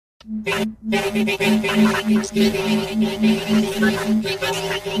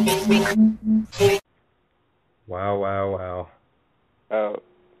Wow, wow, wow.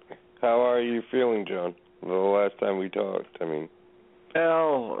 How are you feeling, John? The last time we talked, I mean.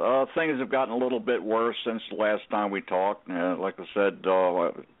 Well, things have gotten a little bit worse since the last time we talked. Like I said,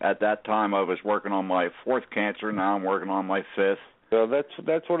 at that time I was working on my fourth cancer. Now I'm working on my fifth. So that's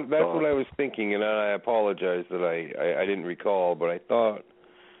what I was thinking, and I apologize that I didn't recall, but I thought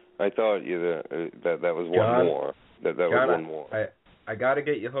that was one John, more. That John, was one more. I got to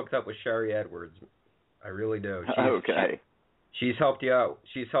get you hooked up with Sherry Edwards. I really do. Okay. She's helped you out.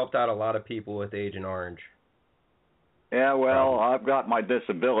 She's helped out a lot of people with Agent Orange. Yeah, well, I've got my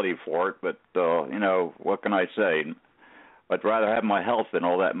disability for it, but, what can I say? I'd rather have my health than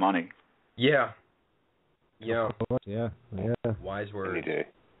all that money. Yeah. Yeah. Yeah. Wise words. Any day.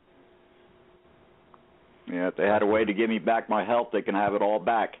 Yeah, if they had a way to give me back my health, they can have it all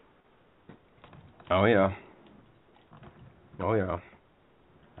back. Oh, yeah. Oh, yeah.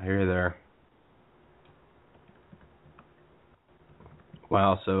 I hear you there.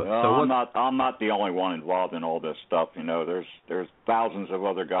 Wow, I'm not the only one involved in all this stuff. There's thousands of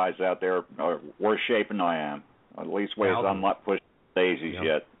other guys out there worse shape than I am. At least ways I'm not pushing daisies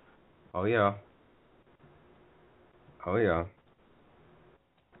yet. Oh yeah. Oh yeah.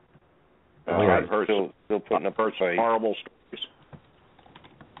 I've heard still putting up some horrible stories.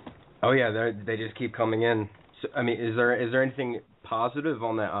 Oh yeah, they just keep coming in. So, I mean, is there anything positive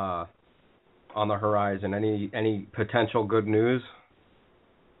on the horizon? Any potential good news?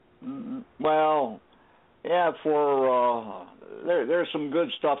 Well, yeah, there's some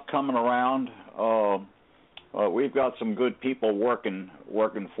good stuff coming around. We've got some good people working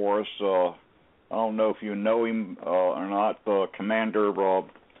for us. I don't know if you know him or not. Commander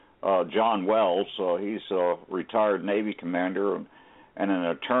John Wells. He's a retired Navy commander and an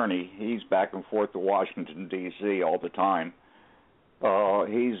attorney. He's back and forth to Washington D.C. all the time.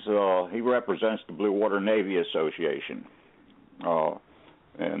 He represents the Blue Water Navy Association.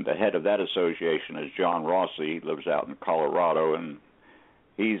 And the head of that association is John Rossi. He lives out in Colorado, and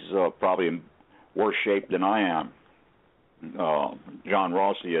he's probably in worse shape than I am. John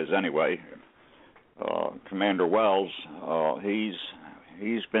Rossi is anyway. Commander Wells, he's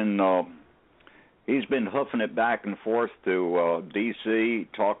been hoofing it back and forth to D.C.,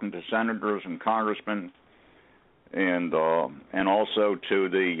 talking to senators and congressmen, and also to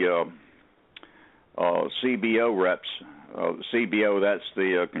the CBO reps. The CBO, that's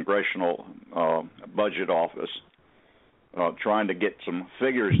the Congressional Budget Office, trying to get some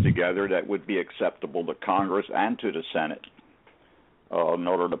figures together that would be acceptable to Congress and to the Senate in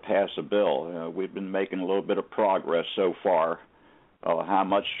order to pass a bill. We've been making a little bit of progress so far. How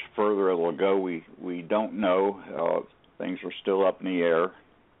much further it will go, we don't know. Things are still up in the air.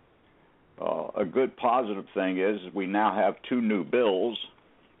 A good positive thing is we now have two new bills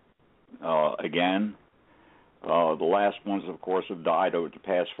again. The last ones, of course, have died over the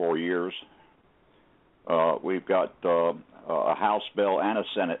past 4 years. We've got a House bill and a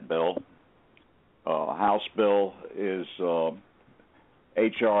Senate bill. House bill is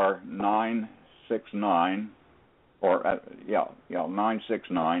H.R. 969,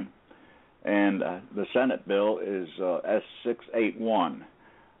 969, and the Senate bill is S681.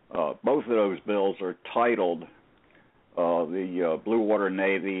 Both of those bills are titled the Blue Water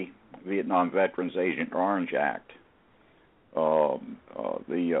Navy Vietnam Veterans Agent Orange Act.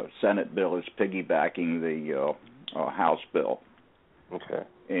 The Senate bill is piggybacking the House bill. Okay.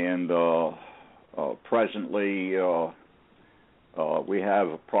 And presently we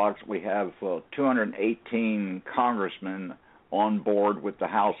have 218 congressmen on board with the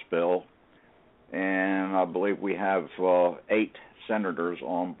House bill, and I believe we have 8 senators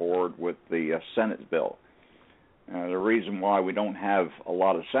on board with the Senate bill. The reason why we don't have a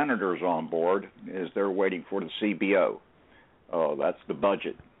lot of senators on board is they're waiting for the CBO. That's the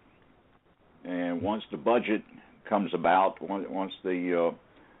budget. And once the budget comes about, once the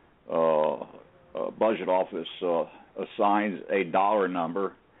budget office assigns a dollar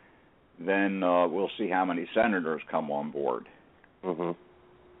number, then we'll see how many senators come on board. Mm-hmm.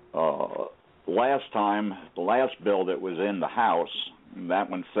 Last time, the last bill that was in the House, that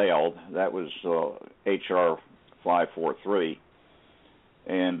one failed. That was H.R. 543,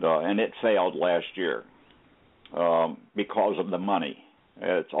 and it failed last year because of the money.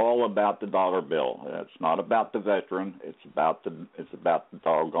 It's all about the dollar bill. It's not about the veteran. It's about the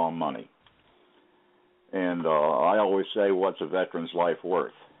doggone money. And I always say, what's a veteran's life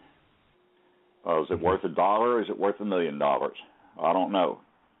worth? Is it worth $1 or is it worth $1 million? I don't know.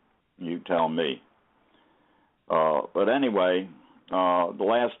 You tell me. But anyway, the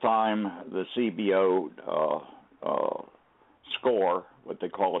last time the CBO score, what they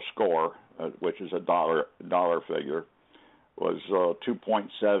call a score, which is a dollar figure, was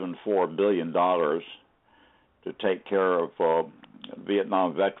 $2.74 billion to take care of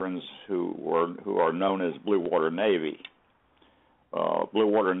Vietnam veterans who are known as Blue Water Navy. Blue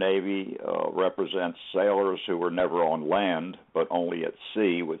Water Navy represents sailors who were never on land, but only at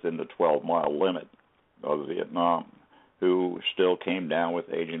sea within the 12-mile limit of Vietnam, who still came down with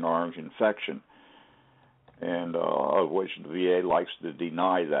Agent Orange infection, and of which the VA likes to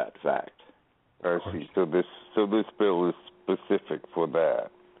deny that fact. I see. So this bill is specific for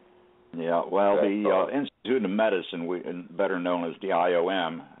that. Yeah. Well, the Institute of Medicine, better known as the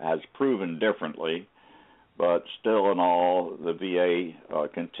IOM, has proven differently, but still in all, the VA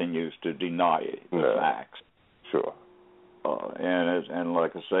continues to deny the facts. Sure. And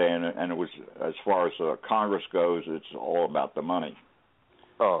like I say, and it was, as far as Congress goes, it's all about the money.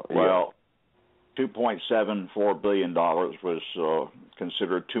 Oh, yeah. Well, $2.74 billion was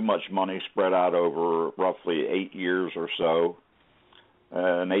considered too much money spread out over roughly 8 years or so.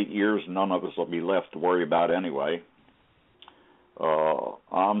 In 8 years, none of us will be left to worry about anyway.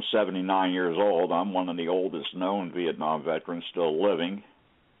 I'm 79 years old. I'm one of the oldest known Vietnam veterans still living.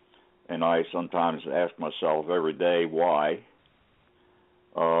 And I sometimes ask myself every day why.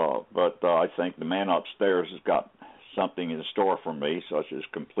 But I think the man upstairs has got something in store for me, such as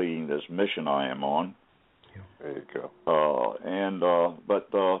completing this mission I am on. There you go.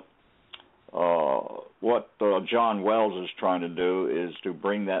 What John Wells is trying to do is to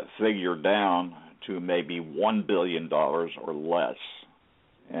bring that figure down to maybe $1 billion or less.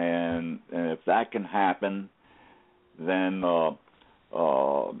 And if that can happen, then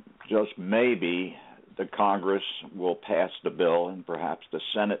just maybe the Congress will pass the bill, and perhaps the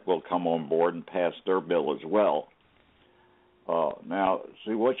Senate will come on board and pass their bill as well. Now,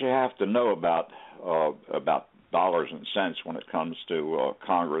 see, what you have to know about dollars and cents when it comes to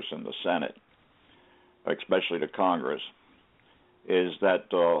Congress and the Senate, especially the Congress, is that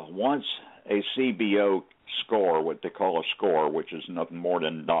once a CBO score, what they call a score, which is nothing more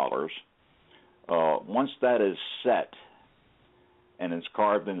than dollars, once that is set and it's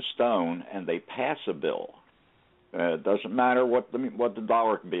carved in stone and they pass a bill, it doesn't matter what the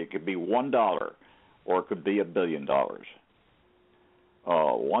dollar could be. It could be $1 or it could be $1 billion.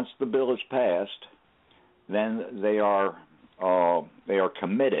 Once the bill is passed, then they are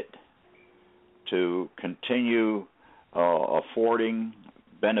committed to continue affording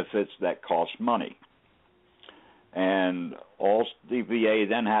benefits that cost money. And all the VA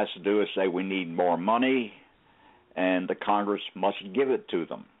then has to do is say, we need more money, and the Congress must give it to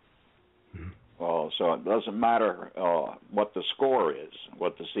them. So it doesn't matter what the score is,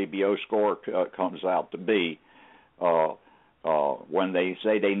 what the CBO score comes out to be. When they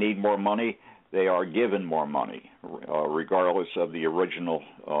say they need more money, they are given more money, regardless of the original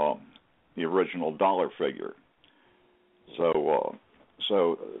dollar figure. So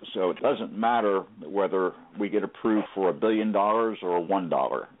it doesn't matter whether we get approved for $1 billion or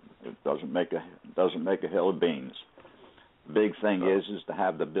 $1. It doesn't make a hill of beans. The big thing is to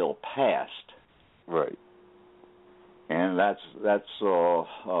have the bill passed. Right. And that's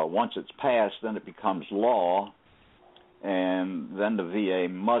once it's passed, then it becomes law, and then the VA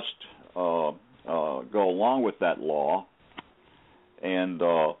must go along with that law. And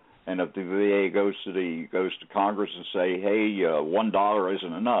if the VA goes to Congress and say, hey, $1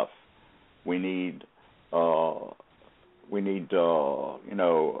 isn't enough, we need $1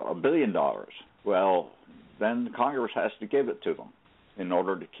 billion. Well, then Congress has to give it to them in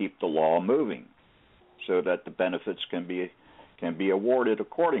order to keep the law moving, so that the benefits can be awarded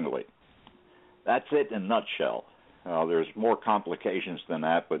accordingly. That's it in a nutshell. There's more complications than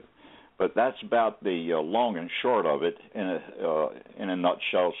that, but that's about the long and short of it in a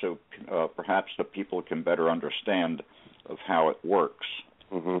nutshell, so perhaps the people can better understand of how it works.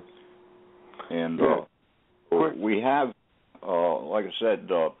 Mm-hmm. And we have, like I said,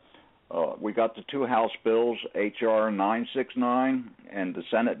 we got the two House bills, H.R. 969 and the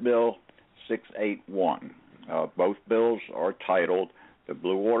Senate Bill 681. Both bills are titled the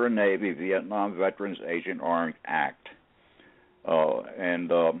Blue Water Navy Vietnam Veterans Agent Orange Act. And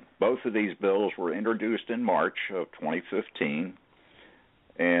both of these bills were introduced in March of 2015,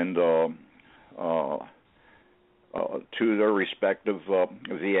 and to their respective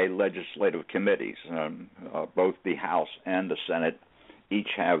VA legislative committees. Both the House and the Senate each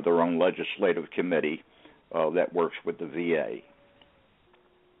have their own legislative committee that works with the VA.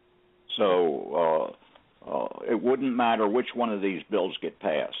 So it wouldn't matter which one of these bills get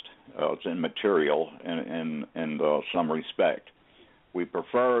passed. It's immaterial in some respect. we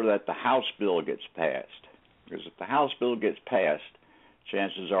prefer that the House bill gets passed, because if the House bill gets passed,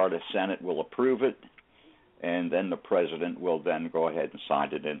 chances are the Senate will approve it, and then the President will then go ahead and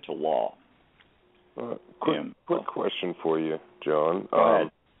sign it into law. Quick question for you, John. Go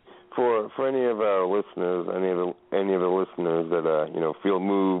ahead. For any of our listeners, any of the listeners that feel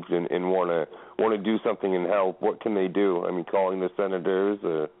moved and want to do something and help, what can they do? I mean, calling the senators,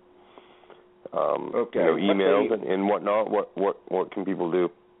 emails and whatnot. What can people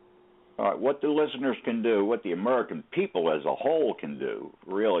do? All right, what the listeners can do, what the American people as a whole can do,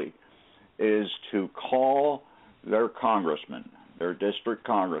 really, is to call their congressman, their district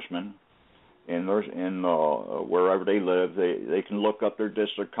congressman, wherever they live. They can look up their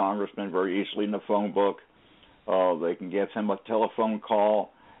district congressman very easily in the phone book. They can give him a telephone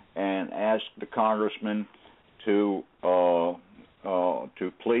call and ask the congressman to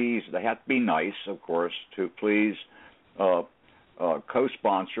please. They have to be nice, of course, to please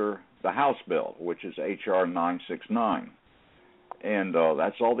co-sponsor the House bill, which is H.R. 969, and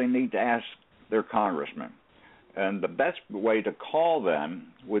that's all they need to ask their congressman. And the best way to call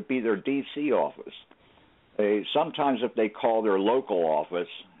them would be their D.C. office. Sometimes if they call their local office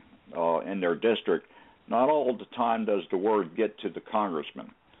in their district, not all the time does the word get to the congressman.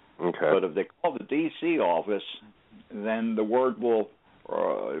 Okay. But if they call the D.C. office, then the word will,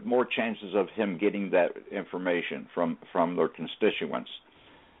 more chances of him getting that information from their constituents.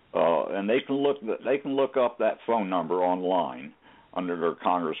 And they can look up that phone number online under their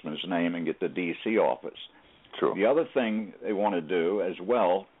congressman's name and get the D.C. office. Sure. The other thing they want to do as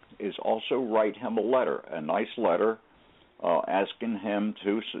well is also write him a letter, a nice letter, asking him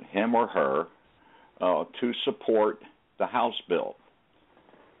or her to support the House bill,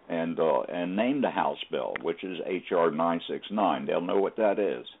 and name the House bill, which is H.R. 969. They'll know what that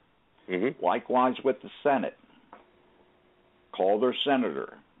is. Mm-hmm. Likewise with the Senate. Call their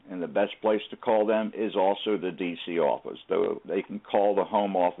senator, and the best place to call them is also the D.C. office, though they can call the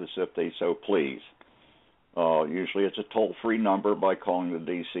home office if they so please. Usually it's a toll-free number by calling the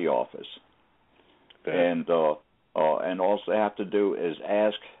D.C. office. Okay. And all they have to do is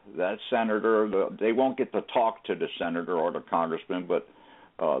ask that senator. They won't get to talk to the senator or the congressman, but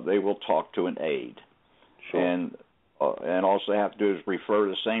they will talk to an aide. Sure. And all they have to do is refer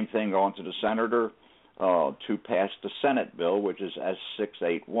the same thing on to the senator to pass the Senate bill, which is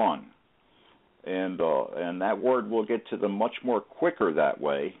S681. And that word will get to them much more quicker that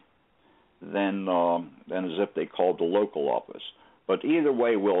way than as if they called the local office. But either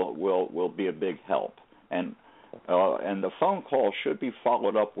way will be a big help. And the phone call should be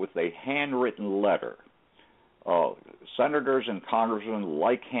followed up with a handwritten letter. Senators and congressmen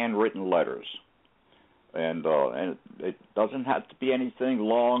like handwritten letters, and it doesn't have to be anything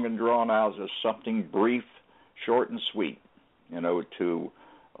long and drawn out. Just something brief, short and sweet. To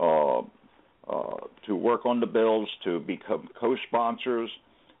work on the bills, to become co-sponsors,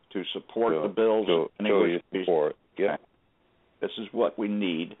 to support the bills. Show your support. Yeah. This is what we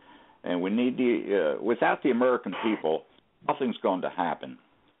need, and we need without the American people, nothing's going to happen.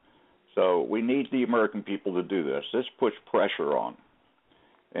 So we need the American people to do this. This puts pressure on,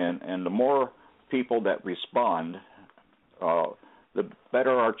 and the more people that respond, the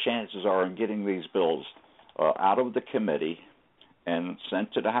better our chances are in getting these bills out of the committee and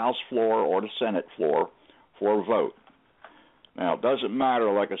sent to the House floor or the Senate floor for a vote. Now, it doesn't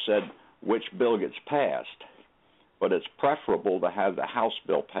matter, like I said, which bill gets passed, but it's preferable to have the House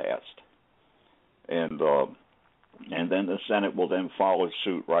bill passed. And then the Senate will then follow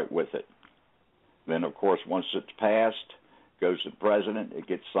suit right with it. Then, of course, once it's passed, goes to the President, it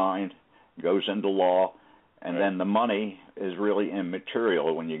gets signed, goes into law, and then the money is really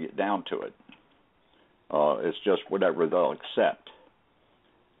immaterial when you get down to it. It's just whatever they'll accept.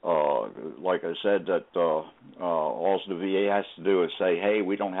 Like I said, that all the VA has to do is say, hey,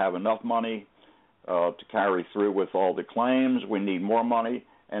 we don't have enough money to carry through with all the claims. We need more money,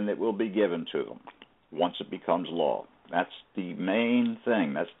 and it will be given to them once it becomes law. That's the main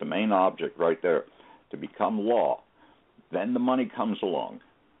thing. That's the main object right there, to become law. Then the money comes along.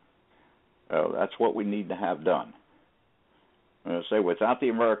 That's what we need to have done. I say, without the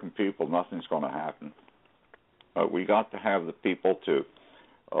American people, nothing's going to happen. We got to have the people to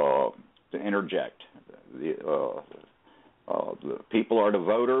interject. The people are the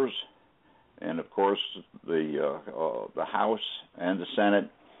voters, and of course the House and the Senate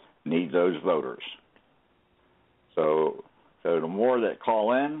need those voters. So the more that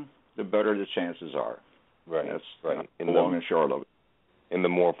call in, the better the chances are. Right. That's right. The long and short of it. And the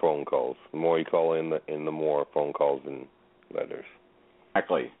more phone calls, the more you call in, the more phone calls and letters.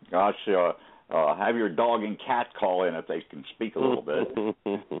 Exactly. Gosh, Have your dog and cat call in if they can speak a little bit.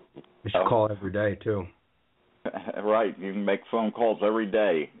 You should call every day too. Right, you can make phone calls every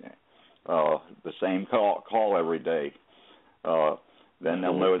day, the same call every day. Then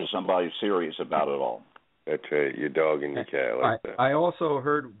they'll know that somebody's serious about it all. That's right, your dog and your cat. That. I also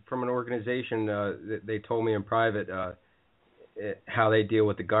heard from an organization that they told me in private how they deal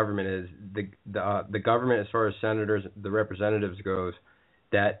with the government is the government, as far as senators, the representatives goes,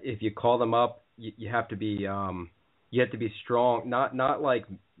 that if you call them up, you have to be strong,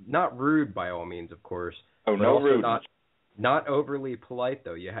 not rude by all means, of course. Oh, no rudeness. Not overly polite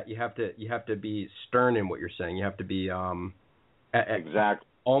though. You have to be stern in what you're saying. You have to be exactly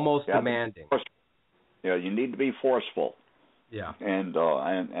almost demanding. Yeah, you need to be forceful. Yeah. And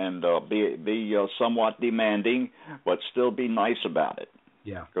be somewhat demanding, but still be nice about it.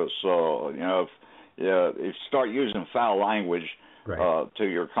 Yeah. Because if you start using foul language to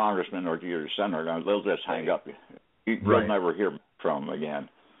your congressman or to your senator, they'll just hang up. You'll never hear from them again.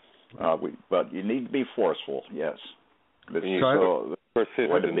 But you need to be forceful. Yes. I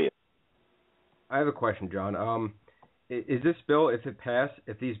have a question, John. Is this bill, if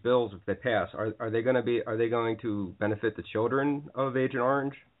these bills pass, are they going to benefit the children of Agent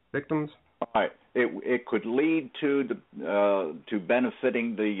Orange victims? Right. It could lead to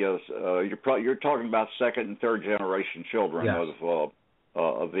benefiting the you're talking about second and third generation children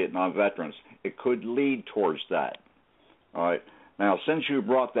of Vietnam veterans. It could lead towards that. All right. Now, since you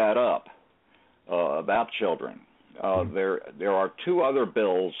brought that up about children, there are two other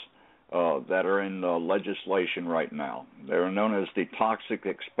bills that are in legislation right now. They're known as the Toxic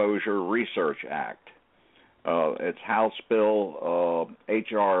Exposure Research Act. It's House Bill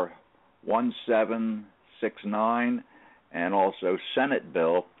H.R. 1769 and also Senate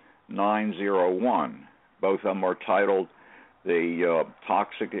Bill 901. Both of them are titled the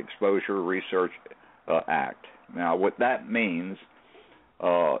Toxic Exposure Research Act. Now, what that means,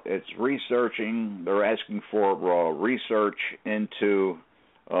 it's researching, they're asking for research into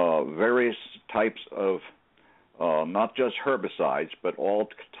various types of not just herbicides, but all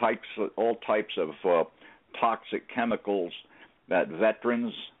types of toxic chemicals that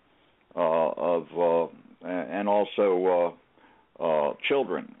veterans and also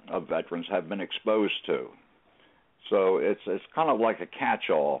children of veterans have been exposed to. So it's kind of like a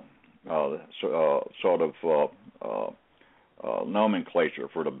catch-all sort of nomenclature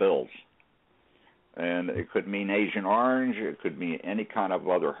for the bills. And it could mean Agent Orange. It could mean any kind of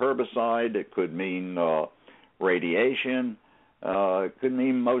other herbicide. It could mean radiation. It could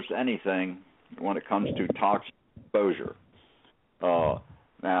mean most anything when it comes to toxic exposure.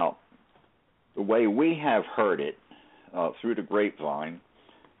 Now, the way we have heard it through the grapevine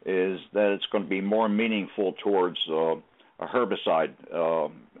is that it's going to be more meaningful towards a herbicide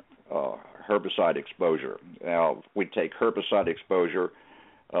exposure. Now, if we take herbicide exposure,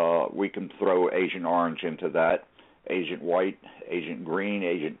 we can throw Agent Orange into that, Agent White, Agent Green,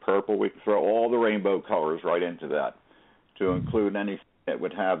 Agent Purple. We can throw all the rainbow colors right into that to include anything that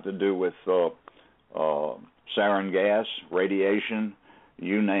would have to do with sarin gas, radiation,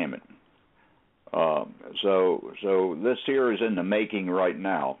 you name it. So this here is in the making right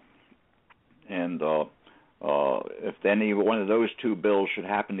now. And if any one of those two bills should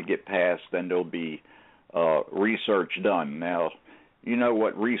happen to get passed, then there'll be research done. Now, you know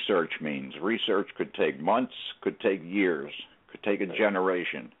what research means. Research could take months, could take years, could take a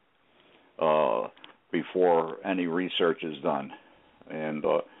generation before any research is done. And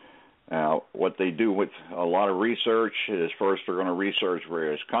now, what they do with a lot of research is first they're going to research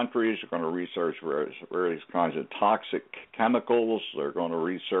various countries. They're going to research various kinds of toxic chemicals. They're going to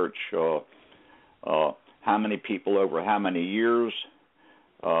research how many people over how many years,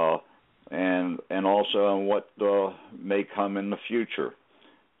 and also on what may come in the future.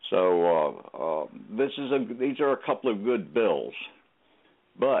 So these are a couple of good bills.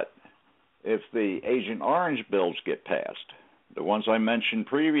 But if the Agent Orange bills get passed, the ones I mentioned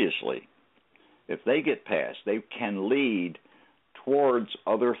previously, if they get passed, they can lead towards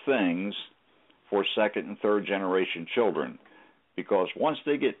other things for second and third generation children. Because once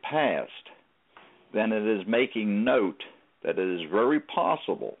they get passed, then it is making note that it is very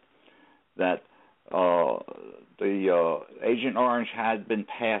possible that the Agent Orange had been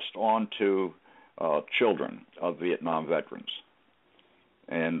passed on to children of Vietnam veterans.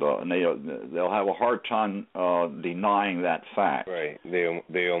 And they'll have a hard time denying that fact. Right.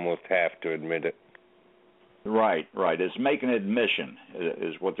 They almost have to admit it. Right. It's making an admission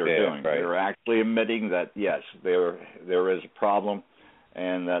is what they're doing. Right. They're actually admitting that, yes, there is a problem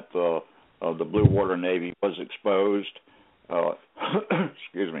and that the Blue Water Navy was exposed.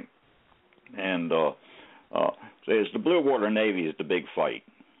 Excuse me. And says the Blue Water Navy is the big fight.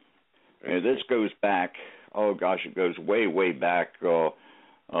 And this goes back, it goes way, way back to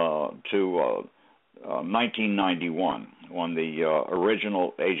 1991 when the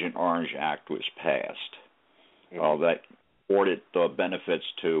original Agent Orange Act was passed. That awarded benefits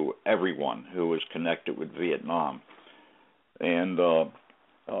to everyone who was connected with Vietnam. And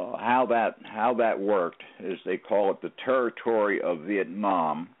how that worked is they call it the Territory of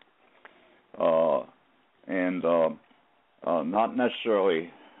Vietnam, and not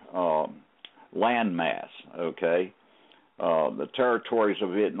necessarily landmass. Okay, the territories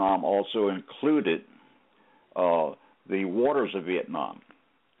of Vietnam also included the waters of Vietnam,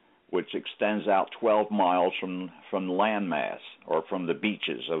 which extends out 12 miles from landmass or from the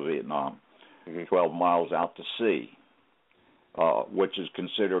beaches of Vietnam, 12 miles out to sea, which is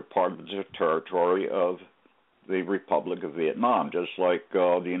considered part of the territory of the Republic of Vietnam, just like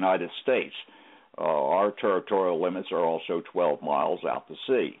the United States. Our territorial limits are also 12 miles out to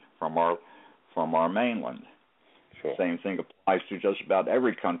sea from our mainland. Sure. Same thing applies to just about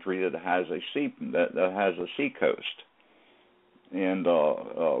every country that has a sea coast, and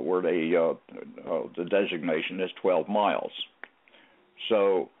where the designation is 12 miles.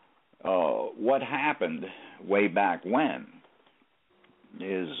 So what happened way back when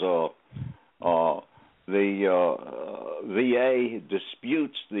is the VA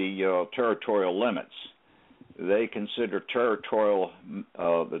disputes the territorial limits. They consider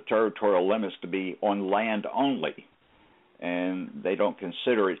the territorial limits to be on land only, and they don't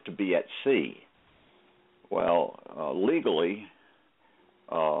consider it to be at sea. Well, legally,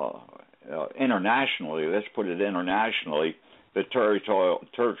 internationally, let's put it internationally, the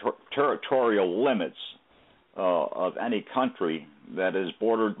territorial limits of any country that is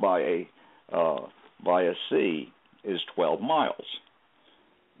bordered by a sea is 12 miles.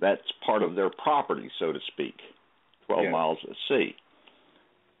 That's part of their property, so to speak, 12 miles at sea.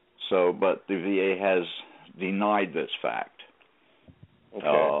 So, but the VA has denied this fact.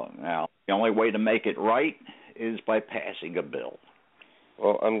 Okay. Now, the only way to make it right is by passing a bill.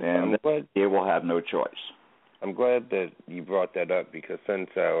 Well, I'm glad they will have no choice. I'm glad that you brought that up, because since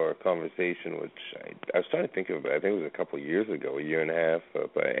our conversation, which I was trying to think of, I think it was a couple of years ago, a year and a half.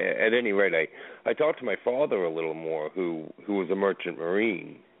 But at any rate, I talked to my father a little more, who was a merchant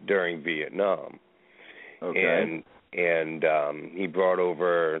marine during Vietnam. Okay. And he brought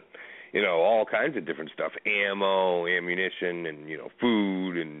over, all kinds of different stuff, ammunition, and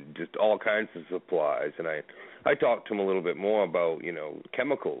food, and just all kinds of supplies. And I talked to him a little bit more about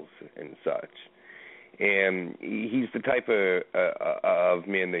chemicals and such. And he's the type of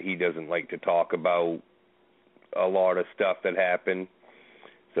man that he doesn't like to talk about a lot of stuff that happened.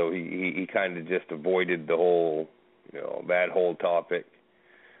 So he kind of just avoided the whole, that whole topic.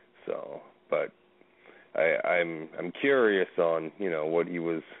 So, but I'm curious on, what he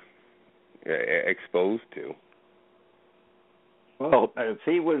was exposed to. Well, if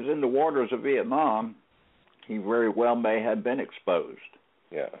he was in the waters of Vietnam, he very well may have been exposed.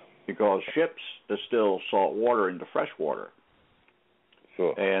 Yeah. Because ships distill salt water into fresh water.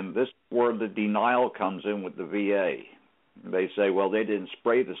 Sure. And this is where the denial comes in with the VA. They say, well, they didn't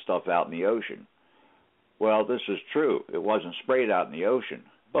spray the stuff out in the ocean. Well, this is true. It wasn't sprayed out in the ocean,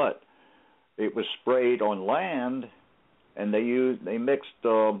 but it was sprayed on land, and they mixed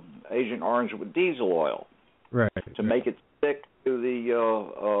Agent Orange with diesel oil, right, to make it stick to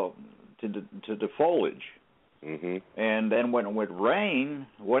the foliage. Mm-hmm. And then when it would rain,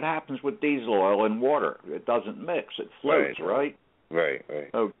 what happens with diesel oil and water? It doesn't mix. It floats, right? Right.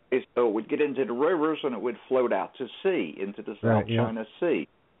 Okay, so it would get into the rivers, and it would float out to sea, into the South China Sea.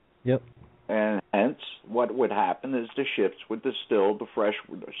 Yep. And hence, what would happen is the ships would distill the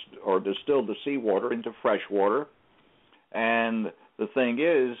seawater into fresh water. And the thing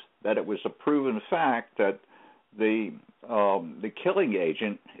is that it was a proven fact that the killing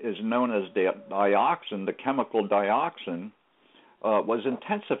agent is known as dioxin. The chemical dioxin was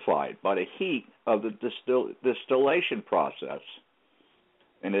intensified by the heat of the distillation process,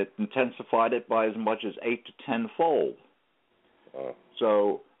 and it intensified it by as much as 8 to 10-fold.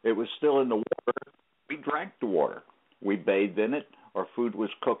 So it was still in the water. We drank the water. We bathed in it. Our food was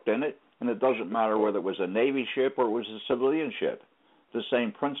cooked in it, and it doesn't matter whether it was a Navy ship or it was a civilian ship. The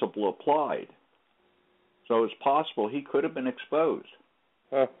same principle applied. So it's possible he could have been exposed.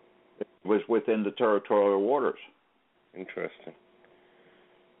 Huh. It was within the territorial waters. Interesting.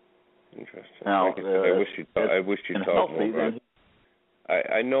 Now, like I said, I wish you'd talk more about it.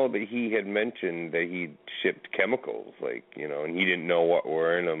 I know that he had mentioned that he shipped chemicals, and he didn't know what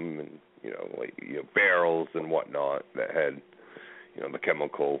were in them, and barrels and whatnot that had, the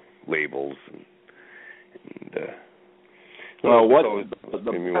chemical labels and well, what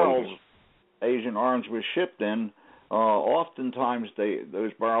the barrels Agent Orange was shipped in, oftentimes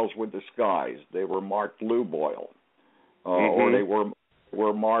those barrels were disguised. They were marked lube oil, or they were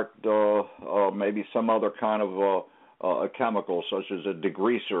marked maybe some other kind of a chemical, such as a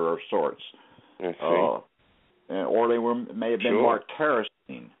degreaser of sorts, or they may have been marked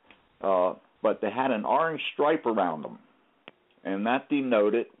kerosene, but they had an orange stripe around them, and that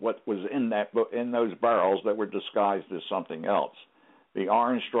denoted what was in those barrels that were disguised as something else. The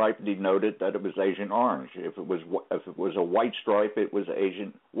orange stripe denoted that it was Agent Orange. If it was a white stripe, it was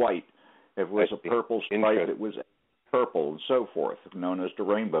Agent White. If it was a purple stripe, it was purple, and so forth, known as the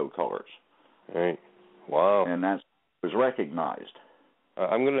rainbow colors. Right. Wow. And that was recognized.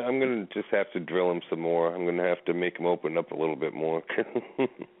 I'm gonna just have to drill him some more. I'm gonna have to make him open up a little bit more.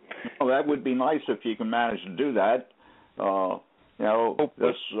 Well, that would be nice if you can manage to do that.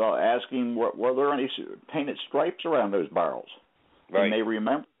 Just asking, were there any painted stripes around those barrels? Right. And they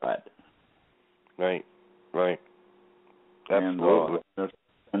remember that. Right. Absolutely.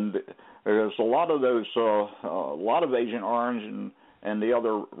 And there's a lot of those, a lot of Agent Orange and the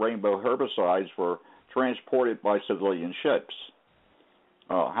other rainbow herbicides were transported by civilian ships.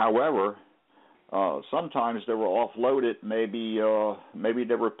 However, sometimes they were offloaded. Maybe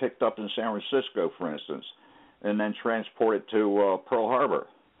they were picked up in San Francisco, for instance, and then transported to Pearl Harbor.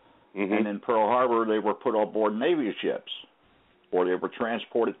 And in Pearl Harbor, they were put on board Navy ships, or they were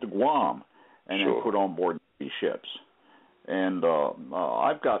transported to Guam and then put on board Navy ships. And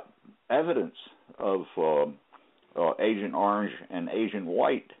I've got evidence of Agent Orange and Agent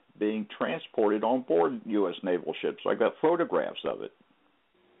White being transported on board U.S. naval ships. I got photographs of it,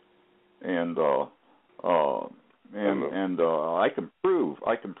 and I can prove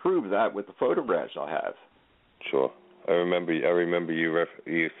that with the photographs I have. Sure, I remember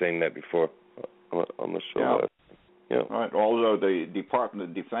you saying that before on the show. Yeah. Right. Although the Department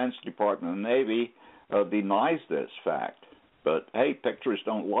of Defense, Department of Navy denies this fact, but hey, pictures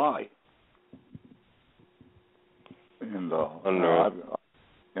don't lie. And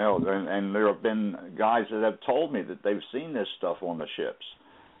and there have been guys that have told me that they've seen this stuff on the ships.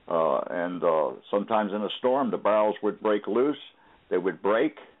 And sometimes in a storm, the barrels would break loose. They would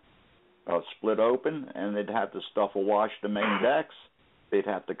break, split open, and they'd have to stuff awash the main decks. They'd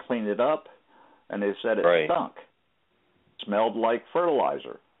have to clean it up, and they said it stunk. Smelled like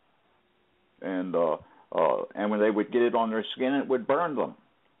fertilizer. And when they would get it on their skin, it would burn them.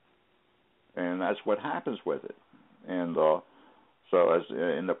 And that's what happens with it. And so as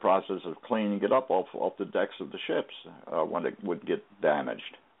in the process of cleaning it up off the decks of the ships when it would get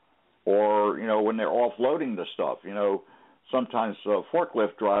damaged. Or, when they're offloading the stuff, sometimes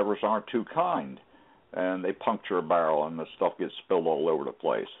forklift drivers aren't too kind, and they puncture a barrel and the stuff gets spilled all over the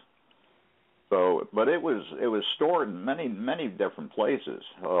place. So, but it was stored in many different places.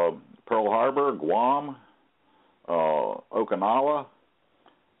 Pearl Harbor, Guam, Okinawa,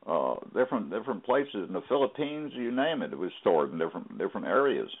 different places in the Philippines, you name it. It was stored in different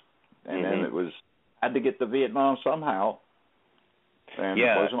areas, and then it had to get to Vietnam somehow, and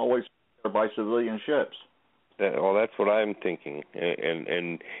it wasn't always by civilian ships. Well, that's what I'm thinking,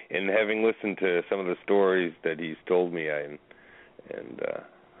 and having listened to some of the stories that he's told me,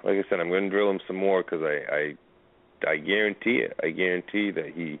 like I said, I'm going to drill him some more because I guarantee it. I guarantee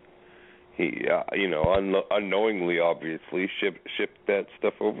that he unknowingly, obviously, shipped that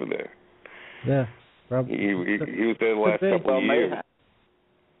stuff over there. Yeah, probably. He was there the last couple of years.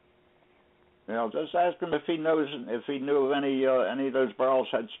 Just ask him if he knew of any of those barrels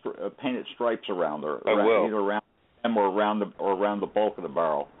had painted stripes around either around them or around the bulk of the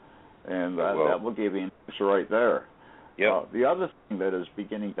barrel, and that will give you an answer right there. Yep. The other thing that is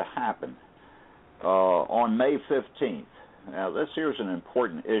beginning to happen on May 15th. Now, this here's an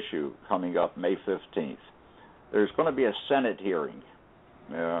important issue coming up May 15th. There's going to be a Senate hearing,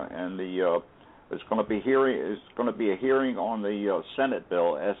 and it's going to be a hearing on the Senate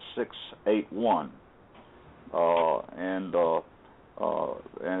bill S681, and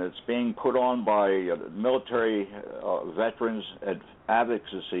it's being put on by Military Veterans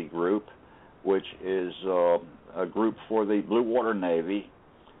Advocacy Group, which is a group for the Blue Water Navy,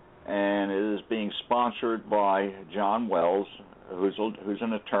 and it is being sponsored by John Wells, who's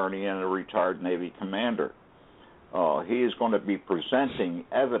an attorney and a retired Navy commander. He is going to be presenting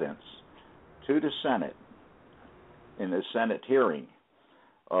evidence to the Senate in the Senate hearing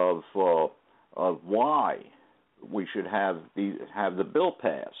of why we should have the bill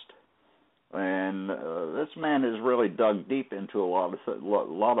passed. And this man has really dug deep into a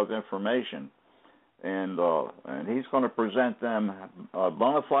lot of information. and he's going to present them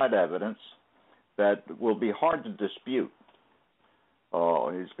bona fide evidence that will be hard to dispute.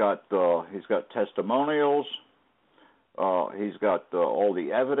 He's got testimonials. He's got all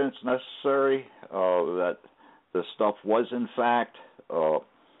the evidence necessary that the stuff was in fact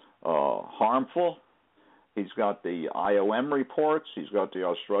harmful. He's got the IOM reports. He's got the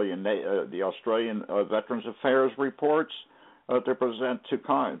Australian Veterans Affairs reports to present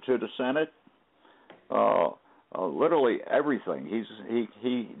to the Senate. Literally everything.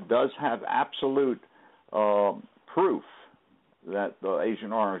 He does have absolute proof that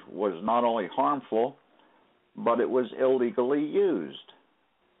Agent Orange was not only harmful, but it was illegally used,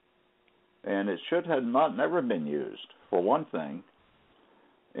 and it should have never been used, for one thing.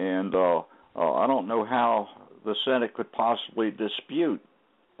 And I don't know how the Senate could possibly dispute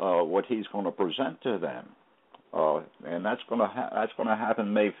what he's going to present to them, and that's going to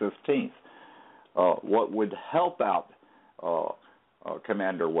happen May 15th. What would help out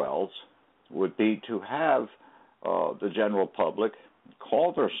Commander Wells would be to have the general public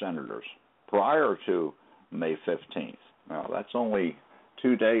call their senators prior to May 15th. Now, that's only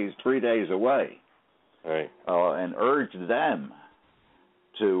 3 days away. Right. And urge them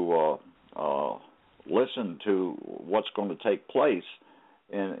to listen to what's going to take place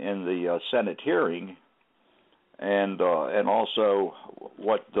in the Senate hearing, and also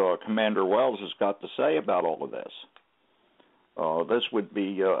what Commander Wells has got to say about all of this. This would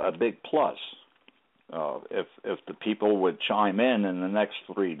be a big plus if the people would chime in the next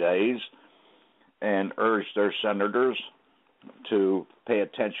 3 days and urge their senators to pay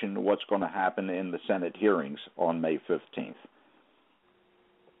attention to what's going to happen in the Senate hearings on May 15th,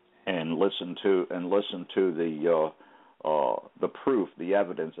 and listen to the proof, the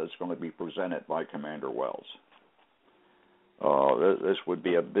evidence that's going to be presented by Commander Wells. This would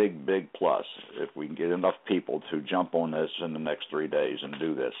be a big plus if we can get enough people to jump on this in the next 3 days and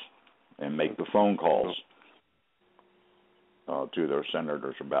do this, and make the phone calls to their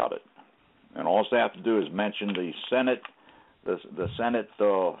senators about it. And all they have to do is mention the Senate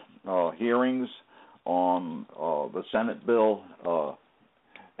hearings on the Senate bill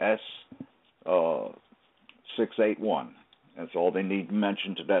S-681. That's all they need to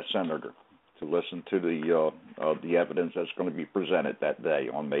mention to that senator to listen to the evidence that's going to be presented that day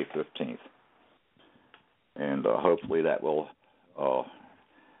on May 15th. And hopefully that will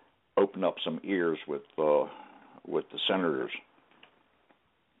open up some ears with the senators.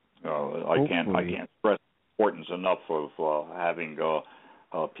 I can't stress the importance enough of having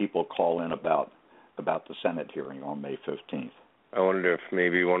people call in about the Senate hearing on May 15th. I wonder if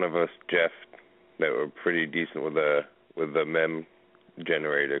maybe one of us, Jeff, that were pretty decent with the mem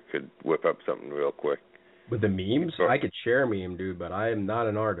generator, could whip up something real quick. With the memes? I could share a meme, dude, but I am not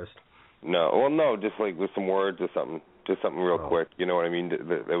an artist. No, just like with some words or something. Just something real quick, you know what I mean,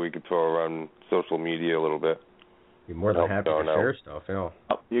 that we could throw around social media a little bit. Be more than happy to share stuff,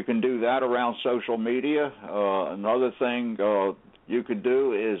 You can do that around social media. Another thing you could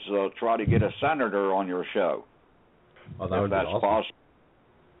do is try to get a senator on your show. Oh, that would be awesome. Possible.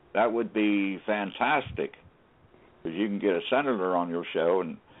 That would be fantastic, because you can get a senator on your show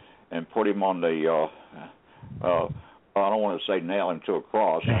and put him on the I don't want to say nail him to a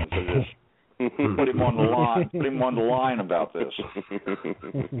cross. Just put him on the line. Put him on the line about this.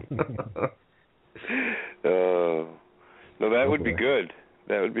 No, that would be good.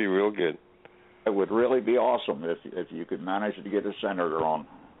 That would be real good. It would really be awesome if you could manage to get a senator on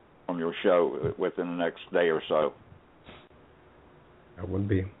your show within the next day or so. That would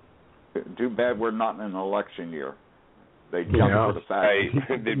be. Too bad we're not in an election year. They'd jump for the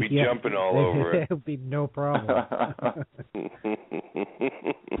fact. They'd be jumping all over it. It would be no problem.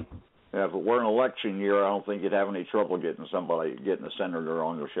 Yeah, if it were an election year, I don't think you'd have any trouble getting a senator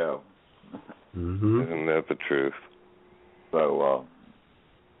on your show. Mm-hmm. Isn't that the truth? So,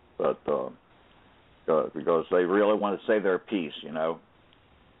 because they really want to say their piece, you know.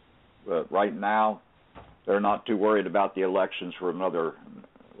 But right now, they're not too worried about the elections for another,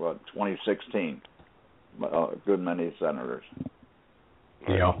 2016. A good many senators.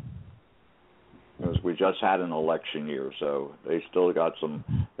 Yeah. Because we just had an election year, so they still got some.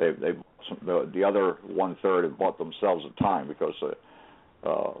 The other 1/3 have bought themselves a time, because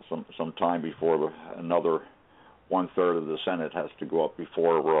some time before another 1/3 of the Senate has to go up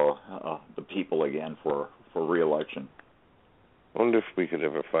before the people again for re-election. I wonder if we could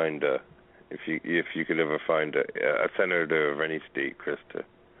ever find if you could ever find a senator of any state, Chris,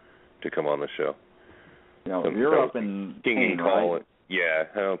 to come on the show. You know, you're up in Maine, right? Yeah,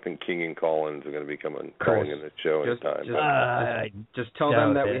 I don't think King and Collins are going to be calling in the show anytime. Just tell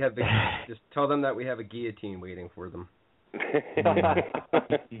them that we have tell them that we have a guillotine waiting for them.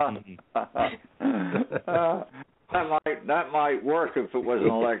 That might work if it was an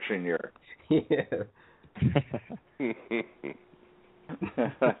election year. Yeah.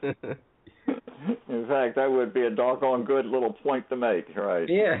 In fact, that would be a doggone good little point to make, right?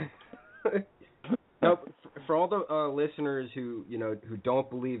 Yeah. Now, for all the listeners who don't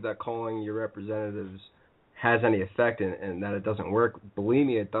believe that calling your representatives has any effect and that it doesn't work, believe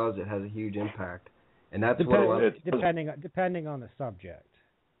me, it does. It has a huge impact, and that's depending on the subject.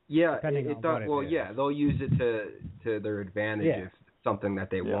 Yeah, they'll use it to their advantage if it's something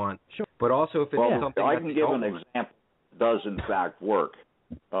that they want. Sure. But also if it's something I can give an example that does in fact work.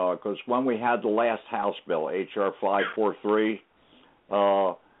 Because when we had the last House bill, H.R. 543,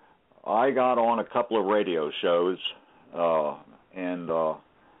 I got on a couple of radio shows, and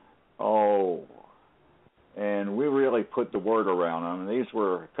we really put the word around. I mean, these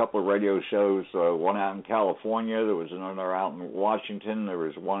were a couple of radio shows, one out in California, there was another out in Washington, there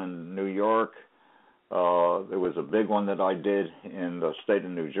was one in New York, there was a big one that I did in the state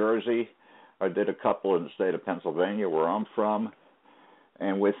of New Jersey. I did a couple in the state of Pennsylvania, where I'm from.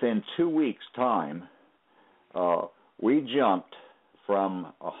 And within 2 weeks' time, we jumped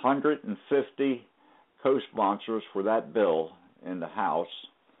from 150 co-sponsors for that bill in the House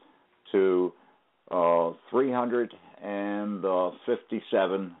to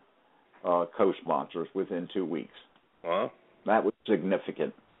 357 co-sponsors within 2 weeks. Huh? That was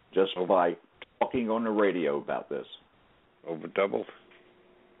significant, just by talking on the radio about this. Over doubled.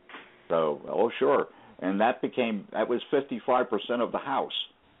 So, sure. And that was 55% of the House.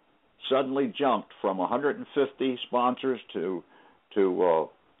 Suddenly jumped from 150 sponsors to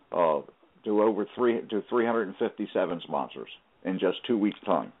 357 sponsors in just 2 weeks'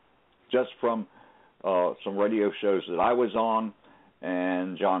 time, just from some radio shows that I was on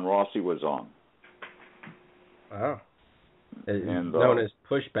and John Rossi was on. Wow. And known as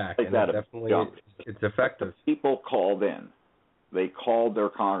pushback, and it's effective. People called in. They called their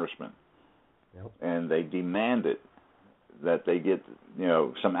congressman. Yep. And they demanded that they get,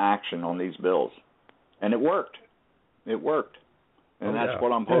 some action on these bills. And it worked. And that's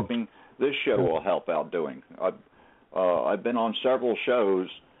what I'm hoping this show will help out doing. I've been on several shows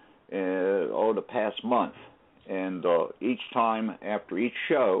over the past month, and each time after each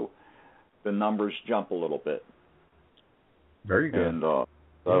show, the numbers jump a little bit. Very good. And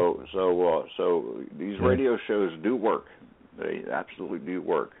so these radio shows do work. They absolutely do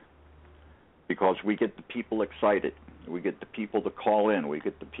work. Because we get the people excited, we get the people to call in, we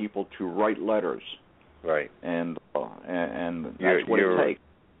get the people to write letters, right? And that's what it takes.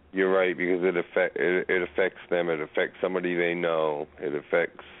 You're right, because it affects them. It affects somebody they know. It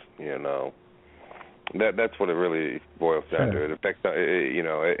affects that's what it really boils down to. It affects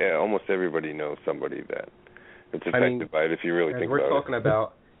almost everybody knows somebody that it's affected by it. If you really think about it, we're talking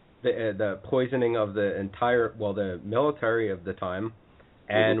about the poisoning of the military of the time.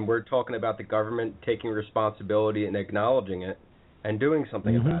 And we're talking about the government taking responsibility and acknowledging it and doing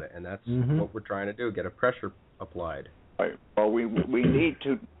something about it. And that's what we're trying to do, get a pressure applied. Right. Well, we need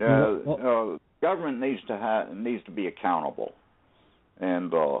to government needs to be accountable.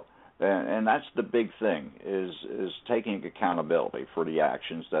 And that's the big thing is taking accountability for the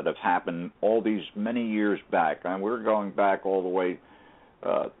actions that have happened all these many years back. And we're going back all the way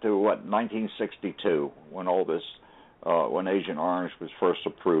to 1962 when all this when Agent Orange was first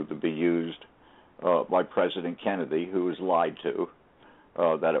approved to be used by President Kennedy, who was lied to,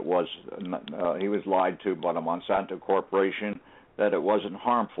 he was lied to by the Monsanto Corporation that it wasn't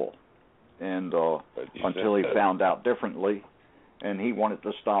harmful, and until he found out differently, and he wanted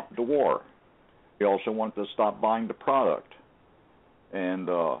to stop the war. He also wanted to stop buying the product, and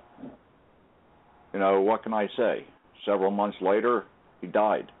what can I say? Several months later, he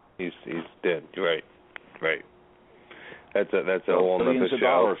died. He's dead. Right. That's a whole other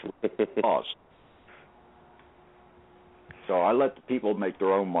show. Lost. So I let the people make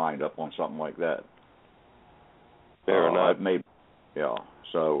their own mind up on something like that. Fair enough.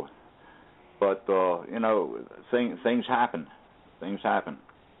 So, but things happen. And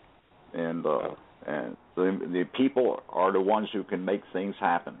the people are the ones who can make things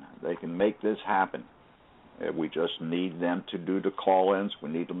happen. They can make this happen. We just need them to do the call-ins. We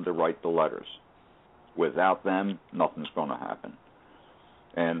need them to write the letters. Without them, nothing's going to happen.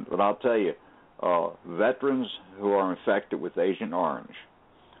 But I'll tell you, veterans who are infected with Agent Orange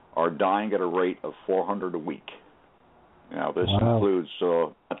are dying at a rate of 400 a week. Now, this includes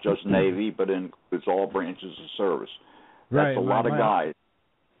not just Navy, but includes all branches of service. That's a lot of guys.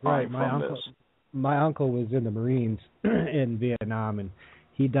 Right, my uncle was in the Marines in Vietnam, and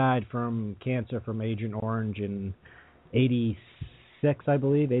he died from cancer from Agent Orange in '86, I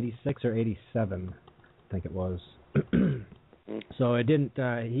believe, '86 or '87, I think it was. So it didn't.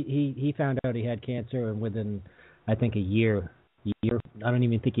 He found out he had cancer, and within, I think, a year. I don't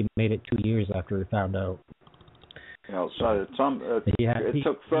even think he made it 2 years after he found out. So it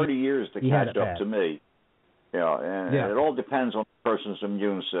took 30 years to catch up to me. And it all depends on the person's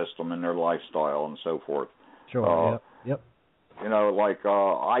immune system and their lifestyle and so forth. Sure. Yep.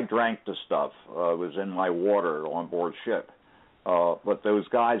 I drank the stuff. It was in my water on board ship. But those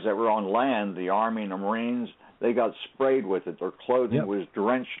guys that were on land, the Army and the Marines, they got sprayed with it. Their clothing was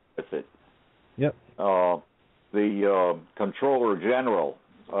drenched with it. Yep. The Comptroller General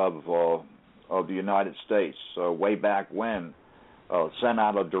of the United States, way back when, sent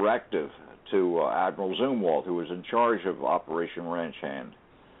out a directive to Admiral Zumwalt, who was in charge of Operation Ranch Hand,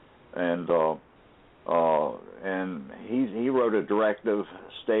 and he wrote a directive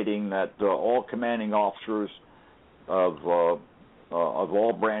stating that all commanding officers of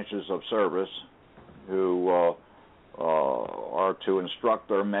all branches of service who are to instruct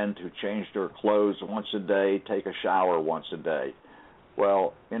their men to change their clothes once a day, take a shower once a day.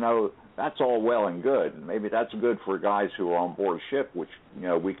 Well, that's all well and good. Maybe that's good for guys who are on board ship, which,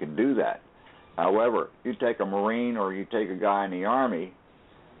 we can do that. However, you take a Marine or you take a guy in the Army,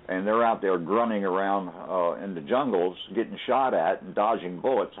 and they're out there grunting around in the jungles, getting shot at and dodging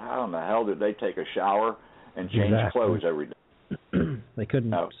bullets. How in the hell did they take a shower and change clothes every day? They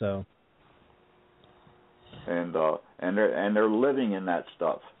couldn't. So. And they're living in that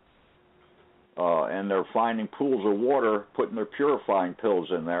stuff. And they're finding pools of water, putting their purifying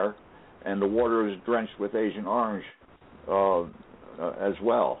pills in there, and the water is drenched with Agent Orange as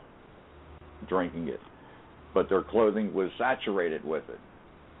well, drinking it. But their clothing was saturated with it.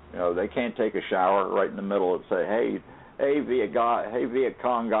 They can't take a shower right in the middle and say, hey Viet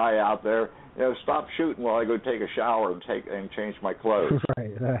Cong guy out there, stop shooting while I go take a shower and change my clothes.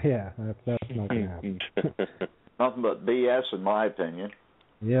 Right. That's not going to happen. Nothing but BS, in my opinion.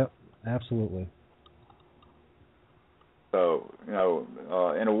 Yep. Absolutely. So,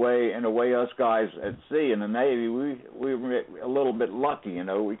 in a way, us guys at sea in the Navy, we were a little bit lucky.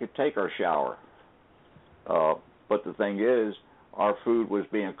 We could take our shower. But the thing is, our food was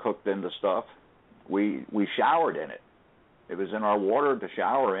being cooked into stuff. We showered in it. It was in our water to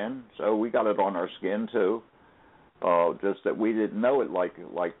shower in, so we got it on our skin too. Just that we didn't know it like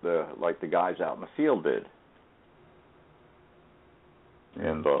the guys out in the field did.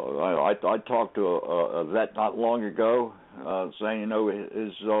 And I talked to a vet not long ago, saying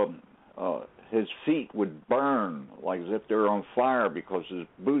his feet would burn like as if they were on fire because his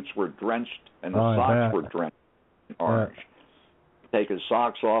boots were drenched and his socks were drenched in orange. Take his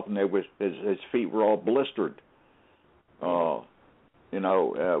socks off and his feet were all blistered.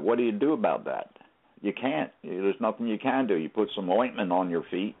 What do you do about that? You can't. There's nothing you can do. You put some ointment on your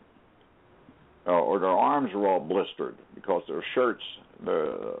feet, or their arms are all blistered because their shirts,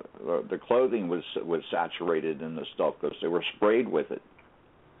 the clothing was saturated in the stuff because they were sprayed with it.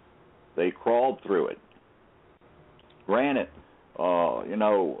 They crawled through it. Granted,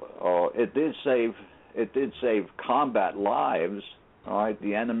 it did save combat lives. All right,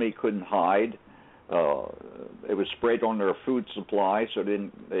 the enemy couldn't hide. It was sprayed on their food supply, so they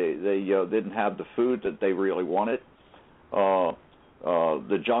didn't have the food that they really wanted.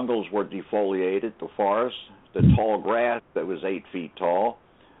 The jungles were defoliated, the forests, the tall grass that was 8 feet tall,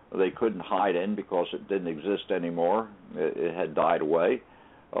 they couldn't hide in because it didn't exist anymore. It had died away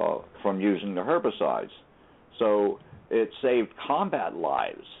from using the herbicides. So it saved combat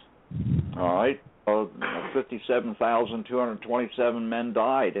lives. All right. 57,227 men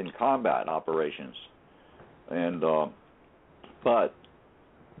died in combat operations, and but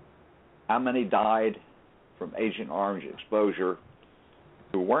how many died from Agent Orange exposure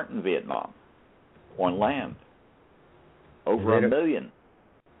who weren't in Vietnam on land? Over a million.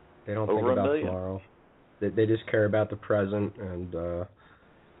 They don't think about tomorrow. They just care about the present, and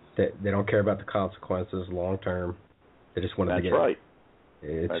they don't care about the consequences long term. They just want to get. That's right.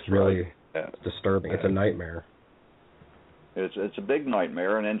 It's really. It's disturbing. It's a nightmare. It's a big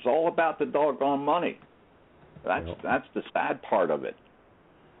nightmare, and it's all about the doggone money. That's the sad part of it.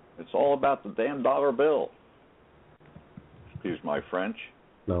 It's all about the damn dollar bill. Excuse my French.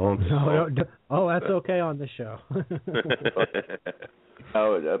 No, that's okay on this show.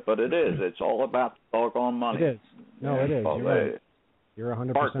 But it is. It's all about the doggone money. It is. No, it is. You're right. You're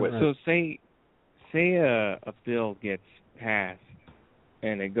 100% right. So say a bill gets passed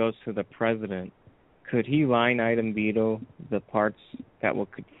and it goes to the president, could he line item veto the parts that will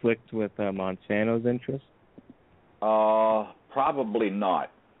conflict with Monsanto's interests? Probably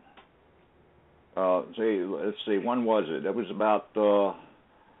not. Let's see, when was it? It was about, I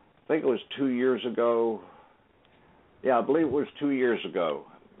think it was 2 years ago. Yeah, I believe it was 2 years ago.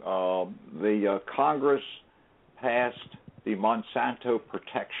 The Congress passed the Monsanto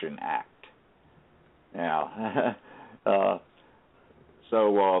Protection Act. Now, I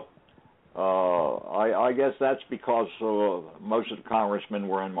guess that's because most of the congressmen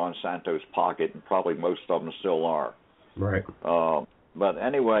were in Monsanto's pocket, and probably most of them still are. Right. But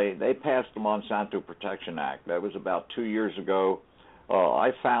anyway, they passed the Monsanto Protection Act. That was about 2 years ago.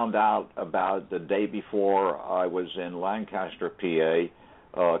 I found out about it the day before I was in Lancaster, PA,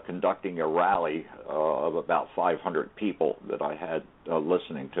 conducting a rally of about 500 people that I had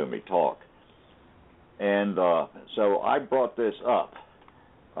listening to me talk. And so I brought this up.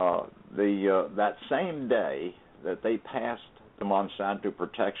 That same day that they passed the Monsanto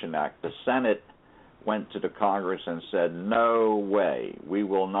Protection Act, the Senate went to the Congress and said, no way, we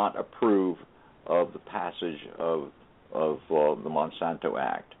will not approve of the passage of the Monsanto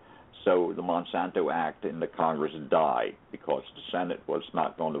Act. So the Monsanto Act in the Congress died because the Senate was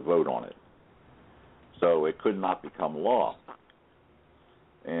not going to vote on it. So it could not become law.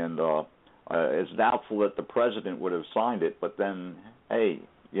 And it's doubtful that the president would have signed it, but then, hey,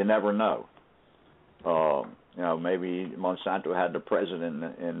 you never know. Maybe Monsanto had the president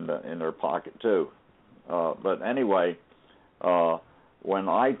in their pocket too. But anyway, when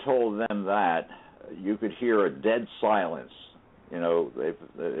I told them that, you could hear a dead silence. It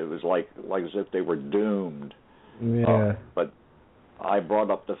was like as if they were doomed. Yeah. But I brought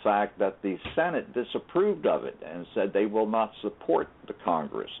up the fact that the Senate disapproved of it and said they will not support the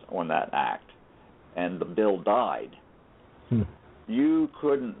Congress on that act, and the bill died. You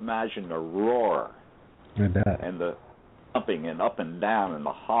couldn't imagine the roar and the jumping and up and down and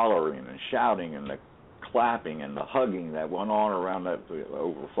the hollering and shouting and the clapping and the hugging that went on around that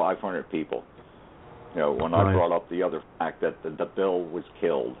over 500 people. When I brought up the other fact that the bill was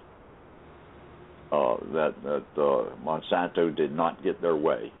killed, that Monsanto did not get their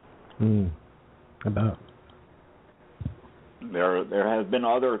way. About. There have been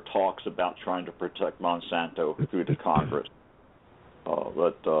other talks about trying to protect Monsanto through the Congress,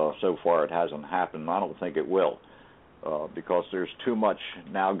 but so far it hasn't happened. I don't think it will, because there's too much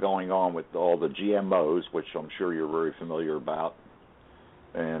now going on with all the GMOs, which I'm sure you're very familiar about,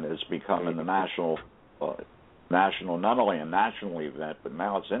 and it's becoming the national, not only a national event, but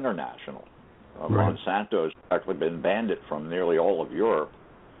now it's international. Right. Monsanto has actually been banned from nearly all of Europe,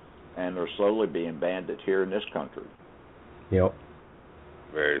 and they're slowly being banned here in this country. Yep.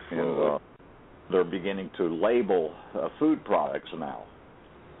 Very slowly. And they're beginning to label food products now.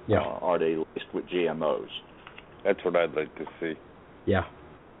 Yeah. Are they laced with GMOs? That's what I'd like to see. Yeah.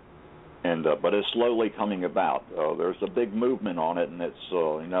 And but it's slowly coming about. There's a big movement on it, and it's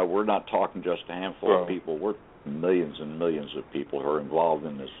we're not talking just a handful of people. We're millions and millions of people who are involved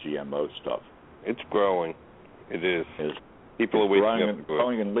in this GMO stuff. It's growing. It is. People are waking up.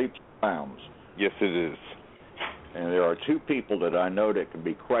 Growing in leaps and bounds. Yes, it is. And there are two people that I know that can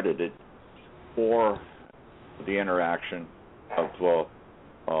be credited for the interaction of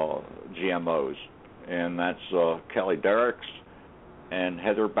GMOs, and that's Kelly Derricks and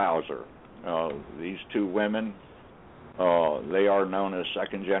Heather Bowser. These two women, they are known as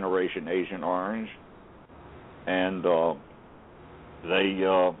second generation Agent Orange, and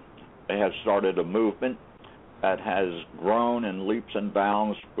they have started a movement that has grown in leaps and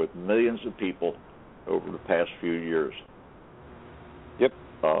bounds with millions of people over the past few years. Yep.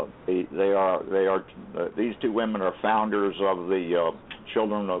 They are these two women are founders of the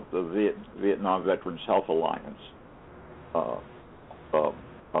Children of the Vietnam Veterans Health Alliance.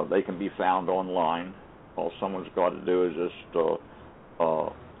 They can be found online. All someone's got to do is just go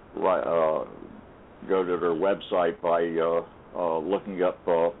to their website by looking up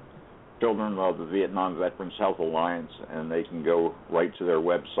Children of the Vietnam Veterans Health Alliance, and they can go right to their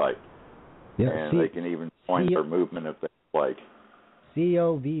website. Yeah, and they can even join their movement if they like.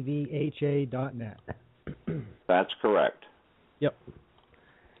 COVVHA.net. That's correct. Yep.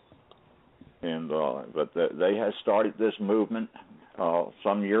 And but they have started this movement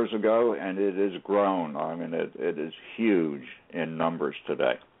some years ago, and it has grown. I mean, it is huge in numbers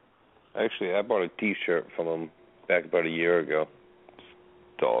today. Actually, I bought a T-shirt from them back about a year ago.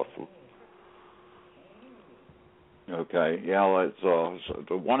 It's awesome. Okay, yeah, it's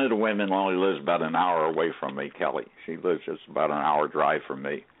one of the women only lives about an hour away from me, Kelly. She lives just about an hour drive from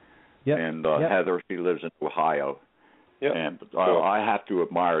me. Yep. And Heather, she lives in Ohio. Yep. And I have to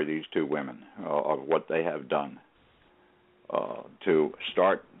admire these two women of what they have done to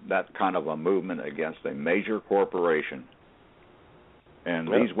start that kind of a movement against a major corporation. And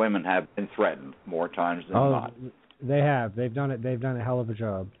these women have been threatened more times than not. They have. They've done it. They've done a hell of a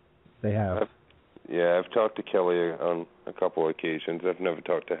job. They have. I've talked to Kelly on a couple of occasions. I've never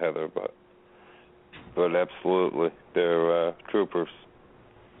talked to Heather, but absolutely, they're troopers.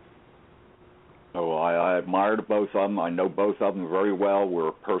 Oh, I admired both of them. I know both of them very well.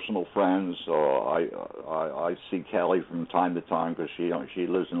 We're personal friends. I see Kelly from time to time because she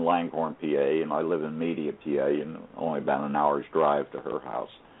lives in Langhorne, PA, and I live in Media, PA, and only about an hour's drive to her house.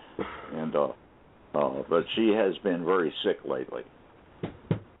 And but she has been very sick lately,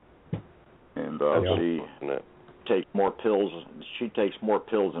 and she takes more pills. She takes more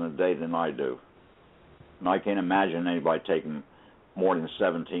pills in a day than I do, and I can't imagine anybody taking more than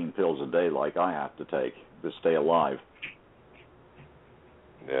 17 pills a day like I have to take to stay alive.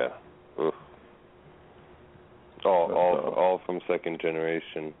 Yeah. Oof. All from second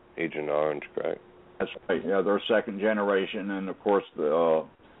generation Agent Orange, correct? That's right. Yeah, they're second generation, and of course,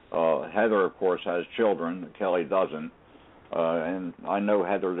 Heather, of course, has children. Kelly doesn't, and I know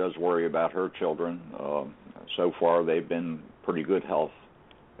Heather does worry about her children. So far, they've been pretty good health,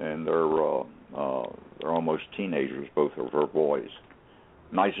 and they're almost teenagers, both of her boys.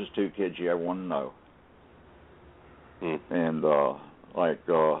 Nicest two kids you ever want to know. And I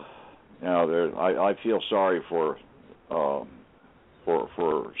feel sorry for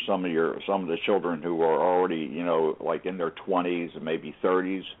some of the children who are already, like in their 20s and maybe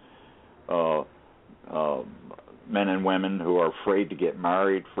 30s, men and women who are afraid to get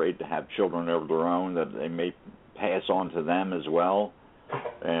married, afraid to have children of their own, that they may pass on to them as well.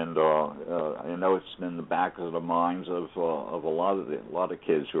 And I know it's in the back of the minds of a lot of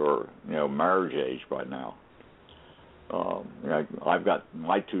kids who are marriage age by now. I've got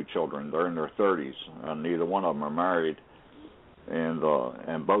my two children; they're in their 30s. Neither one of them are married, and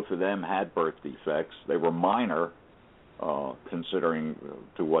both of them had birth defects. They were minor, considering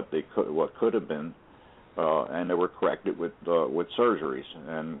to what could have been, and they were corrected with surgeries,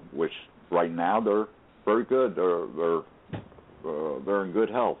 and which right now they're very good. They're in good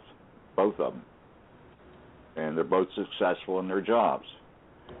health, both of them, and they're both successful in their jobs.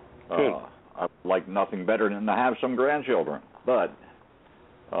 I'd like nothing better than to have some grandchildren, but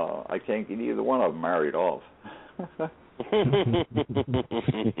I can't get either one of them married off.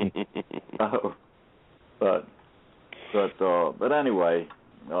 But anyway,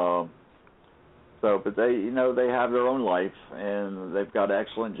 but they have their own life, and they've got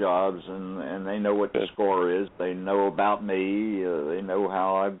excellent jobs, and they know what the score is. They know about me. They know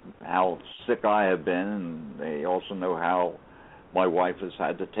how sick I have been, and they also know how my wife has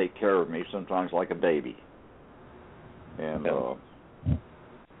had to take care of me, sometimes like a baby. And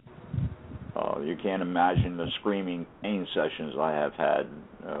you can't imagine the screaming pain sessions I have had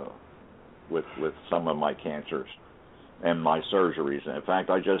with some of my cancers and my surgeries. In fact,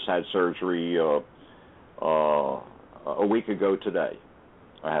 I just had surgery a week ago today.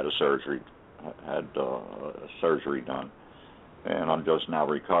 I had a surgery done, and I'm just now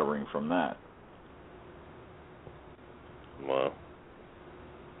recovering from that. Wow.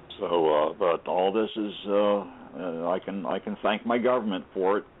 So, but all this is, I can thank my government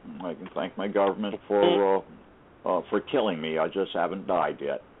for it. I can thank my government for killing me. I just haven't died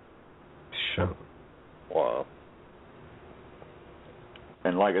yet. Sure. Wow.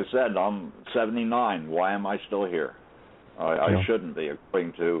 And like I said, I'm 79. Why am I still here? I shouldn't be.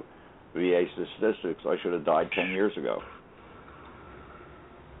 According to VA statistics, I should have died 10 years ago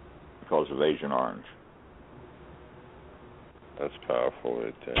because of Agent Orange. That's powerful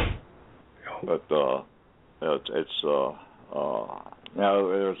right there. But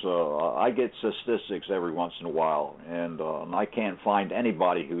I get statistics every once in a while, and I can't find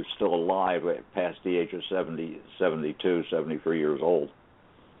anybody who's still alive past the age of 70, 72, 73 years old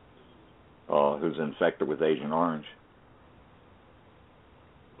who's infected with Agent Orange.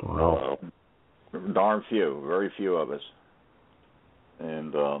 Wow. Darn few, very few of us.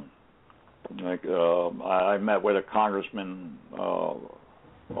 And I met with a congressman about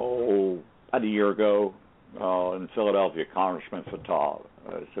a year ago in Philadelphia, Congressman Fatal,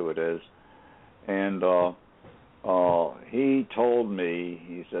 that's who it is. And he told me,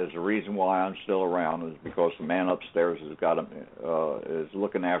 he says, the reason why I'm still around is because the man upstairs has is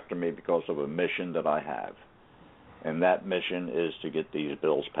looking after me because of a mission that I have. And that mission is to get these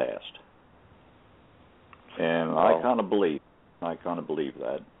bills passed. And I kind of believe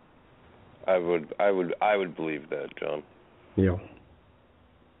that. I would believe that, John. Yeah.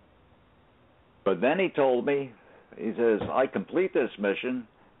 But then he told me He says, I complete this mission.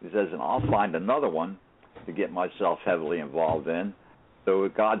 He says, and I'll find another one to get myself heavily involved in. So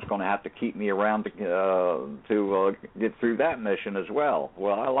God's going to have to keep me around to get through that mission as well.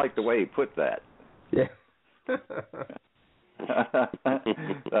 Well, I like the way he put that. Yeah.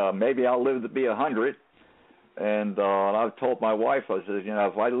 Maybe I'll live to be 100. And I've told my wife, I said,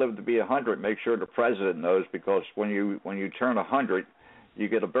 if I live to be 100, make sure the president knows, because when you turn 100, you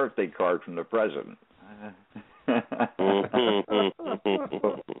get a birthday card from the president.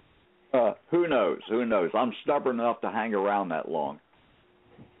 Who knows? Who knows? I'm stubborn enough to hang around that long.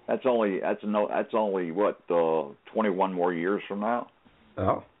 That's only what 21 more years from now.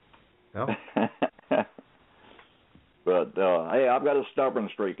 Oh. Oh. But hey, I've got a stubborn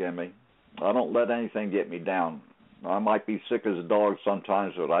streak in me. I don't let anything get me down. I might be sick as a dog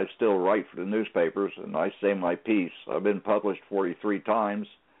sometimes, but I still write for the newspapers and I say my piece. I've been published 43 times.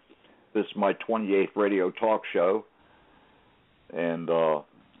 This is my 28th radio talk show, and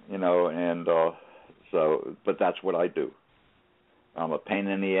so. But that's what I do. I'm a pain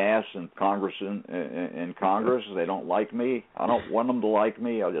in the ass in Congress. In Congress, they don't like me. I don't want them to like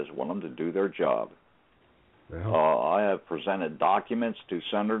me. I just want them to do their job. I have presented documents to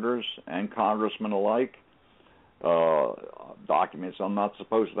senators and congressmen alike, documents I'm not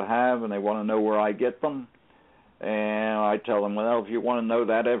supposed to have, and they want to know where I get them. And I tell them, well, if you want to know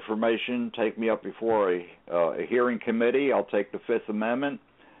that information, take me up before a hearing committee. I'll take the Fifth Amendment.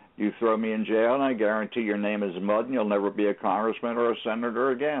 You throw me in jail, and I guarantee your name is mud, and you'll never be a congressman or a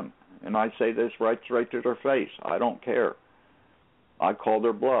senator again. And I say this right to their face. I don't care. I call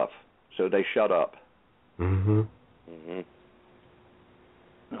their bluff, so they shut up. Mm-hmm.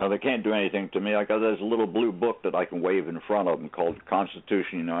 Mm-hmm. They can't do anything to me. There's a little blue book that I can wave in front of them called the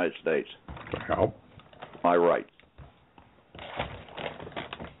Constitution of the United States. How? My rights.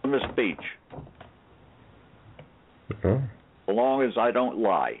 From the speech. Mm-hmm. As long as I don't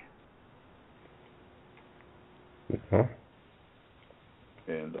lie. Mm-hmm.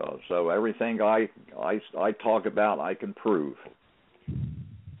 And so everything I talk about, I can prove.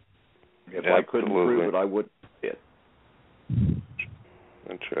 If I couldn't prove it, I wouldn't say it.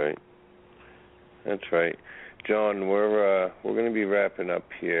 That's right. That's right. John, we're going to be wrapping up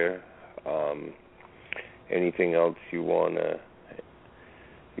here. Anything else you wanna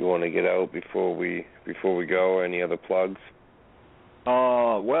get out before we go? Any other plugs?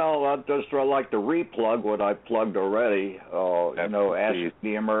 Well, I'd just like to replug what I plugged already. Ask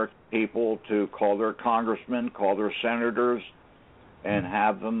the American people to call their congressmen, call their senators, and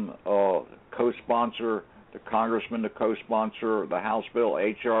have them co-sponsor, the congressman to co-sponsor the House Bill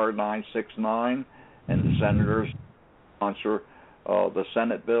H.R. 969, and the senators sponsor the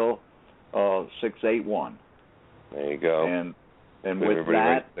Senate Bill 681. There you go. And with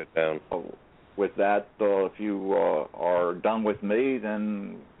that, if you are done with me,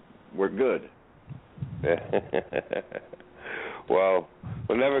 then we're good. Well,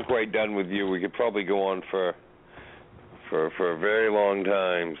 we're never quite done with you. We could probably go on for a very long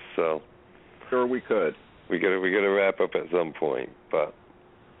time. So sure, we could. We gotta wrap up at some point. But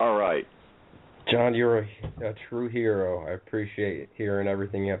all right, John, you're a true hero. I appreciate hearing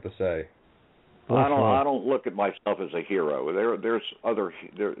everything you have to say. I don't look at myself as a hero. There's other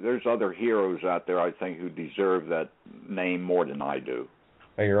heroes out there, I think, who deserve that name more than I do.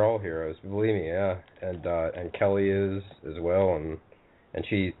 Oh, you're all heroes, believe me, yeah. And Kelly is as well, and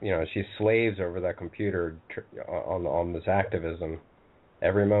she slaves over that computer on this activism.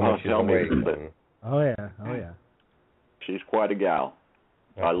 Every moment she's awake. Oh yeah. She's quite a gal.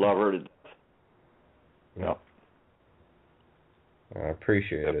 Yeah. I love her to death. Yeah. I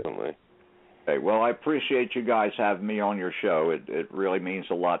appreciate it. Definitely. Okay, well, I appreciate you guys having me on your show. It really means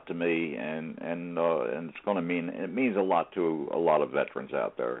a lot to me, and it means a lot to a lot of veterans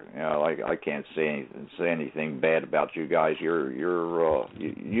out there. I can't say anything bad about you guys.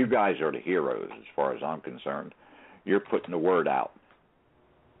 You guys are the heroes as far as I'm concerned. You're putting the word out.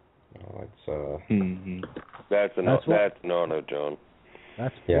 Oh, that's an honor, John.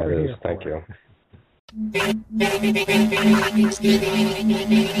 That's yeah, it is. Thank you.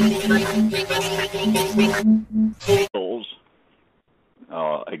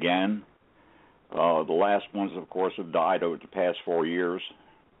 Again, the last ones, of course, have died over the past 4 years.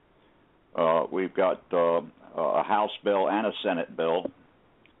 We've got a House bill and a Senate bill.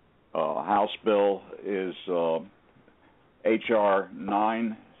 House bill is H.R.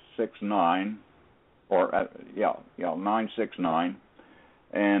 969, 969.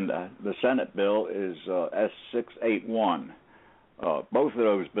 And the Senate bill is S681. Both of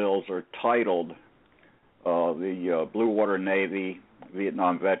those bills are titled the Blue Water Navy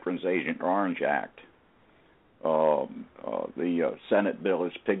Vietnam Veterans Agent Orange Act. the Senate bill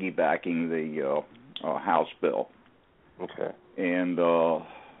is piggybacking the House bill. Okay. And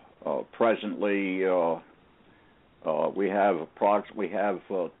presently, we have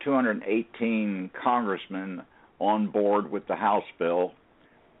 218 congressmen on board with the House bill,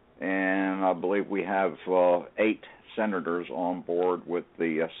 and I believe we have 8 senators on board with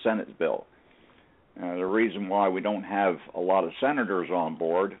the Senate bill. The reason why we don't have a lot of senators on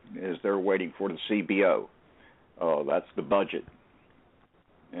board is they're waiting for the CBO. That's the budget.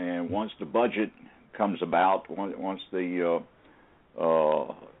 And once the budget comes about, once the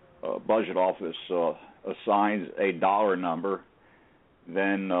budget office assigns a dollar number,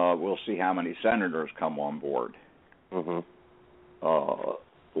 then we'll see how many senators come on board. Mm-hmm.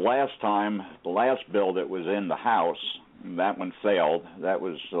 Last time, the last bill that was in the House, that one failed. That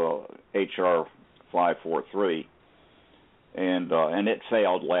was H.R. 543, and it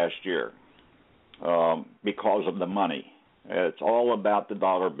failed last year because of the money. It's all about the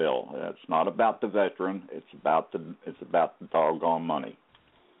dollar bill. It's not about the veteran. It's about the doggone money.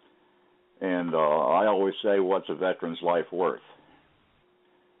 And I always say, what's a veteran's life worth?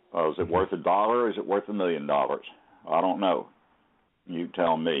 Is it worth $1 or is it worth $1 million? I don't know. You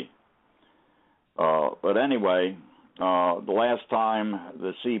tell me. But anyway, the last time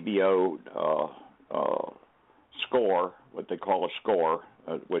the CBO score, what they call a score,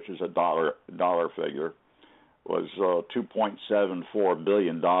 which is a dollar figure, was $2.74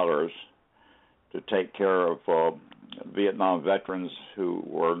 billion to take care of Vietnam veterans who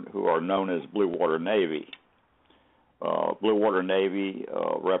are known as Blue Water Navy. Blue Water Navy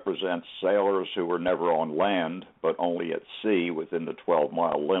represents sailors who were never on land, but only at sea within the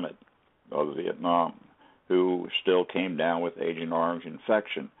 12-mile limit of Vietnam, who still came down with Agent Orange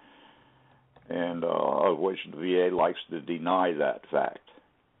infection, and of which the VA likes to deny that fact.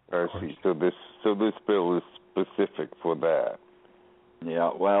 I see. So this bill is specific for that.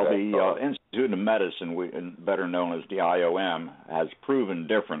 Yeah. Well, the Institute of Medicine, better known as the IOM, has proven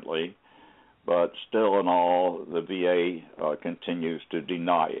differently, but still, in all, the VA continues to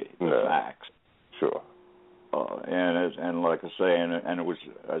deny the facts. Sure. And like I say, and it was,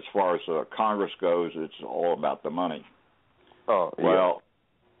 as far as Congress goes, it's all about the money. Oh, yeah. Well,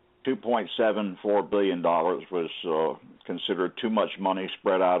 $2.74 billion was considered too much money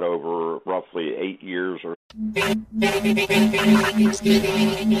spread out over roughly 8 years or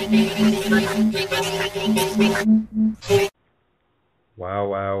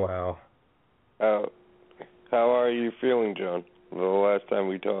Wow. How are you feeling, John? The last time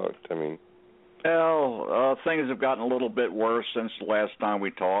we talked, I mean. Well, things have gotten a little bit worse since the last time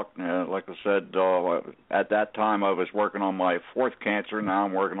we talked. Like I said, at that time I was working on my 4th cancer. Now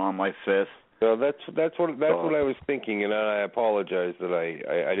I'm working on my 5th. So that's what I was thinking, and I apologize that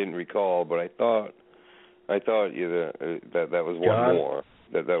I didn't recall, but I thought that was one John, more.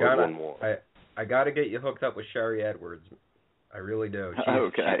 That John, was one more. I got to get you hooked up with Sherry Edwards. I really do.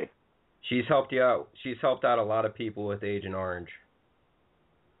 Okay. She's helped you out. She's helped out a lot of people with Agent Orange.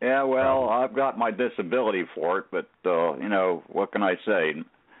 Yeah, well, I've got my disability for it, but, what can I say?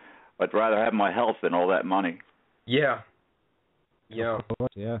 I'd rather have my health than all that money. Yeah. Yeah.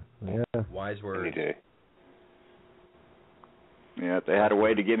 Wise word. Yeah, if they had a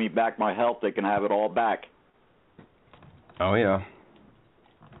way to give me back my health, they can have it all back. Oh, yeah.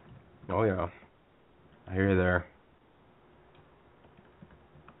 I hear you there.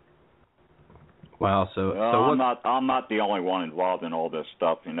 Wow, I'm not the only one involved in all this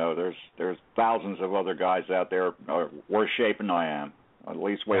stuff. There's thousands of other guys out there worse shape than I am. At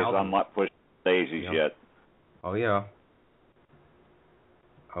least ways I'm not pushing daisies yet. Oh yeah.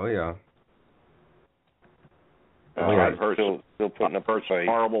 I've heard still putting up some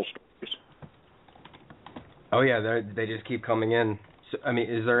horrible stories. Oh yeah, they just keep coming in. So, I mean,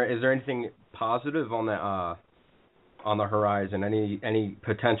 is there anything positive on the horizon? Any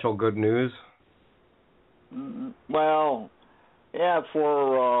potential good news? Well, yeah,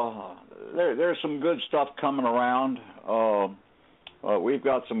 there's some good stuff coming around. We've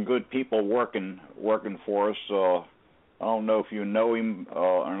got some good people working for us. I don't know if you know him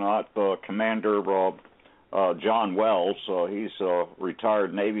or not. Commander John Wells. He's a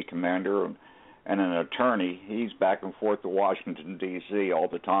retired Navy commander and an attorney. He's back and forth to Washington D.C. all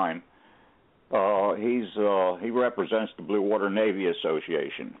the time. He represents the Blue Water Navy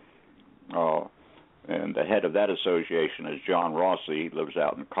Association. And the head of that association is John Rossi. He lives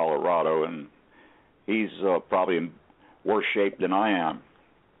out in Colorado, and he's probably in worse shape than I am.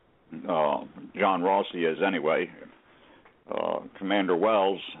 John Rossi is anyway. Commander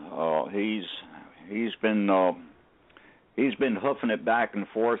Wells, he's been he's been hoofing it back and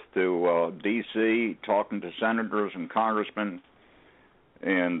forth to D.C., talking to senators and congressmen,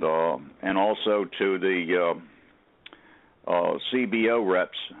 and also to the CBO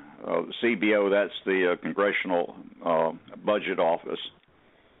reps. CBO, that's the Congressional Budget Office,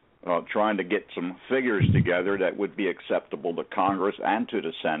 trying to get some figures together that would be acceptable to Congress and to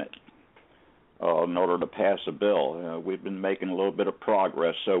the Senate in order to pass a bill. We've been making a little bit of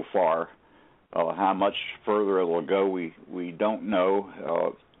progress so far. How much further it will go, we don't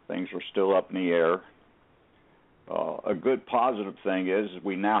know. Things are still up in the air. A good positive thing is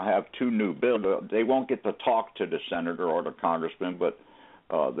we now have two new bills. They won't get to talk to the senator or the congressman, but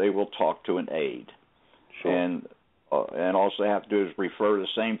they will talk to an aide. Sure. And all they have to do is refer the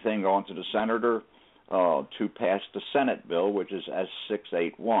same thing on to the senator to pass the Senate bill, which is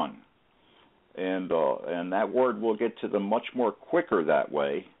S681. And that word will get to them much more quicker that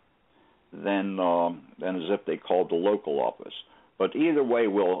way than as if they called the local office. But either way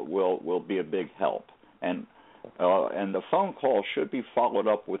will be a big help. And the phone call should be followed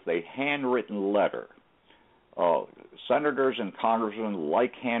up with a handwritten letter. Senators and congressmen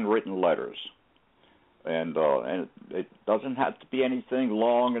like handwritten letters, and it doesn't have to be anything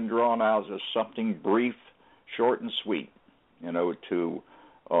long and drawn out. Just something brief, short and sweet. To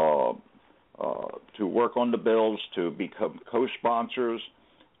work on the bills, to become co-sponsors,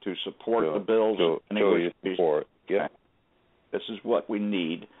 to support the bills. Show your support. Yeah. This is what we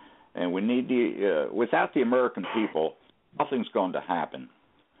need. And we need without the American people, nothing's going to happen.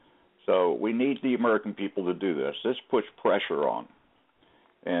 So we need the American people to do this. This puts pressure on.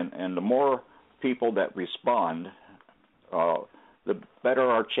 And the more people that respond, the better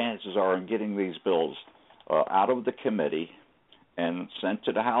our chances are in getting these bills out of the committee and sent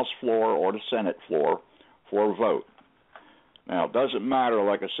to the House floor or the Senate floor for a vote. Now, it doesn't matter,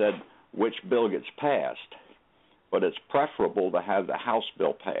 like I said, which bill gets passed, but it's preferable to have the House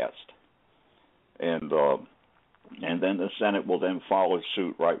bill passed. And then the Senate will then follow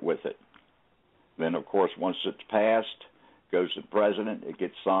suit right with it. Then, of course, once it's passed, it goes to the President, it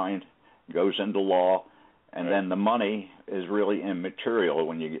gets signed, goes into law, and then the money is really immaterial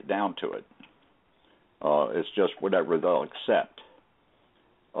when you get down to it. It's just whatever they'll accept.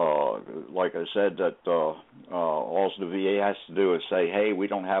 Like I said, that all the VA has to do is say, hey, we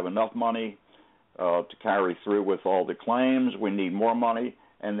don't have enough money to carry through with all the claims. We need more money,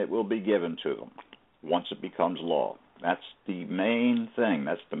 and it will be given to them once it becomes law. That's the main thing.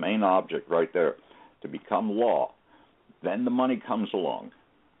 That's the main object right there, to become law. Then the money comes along.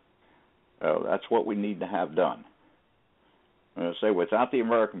 That's what we need to have done. I say, without the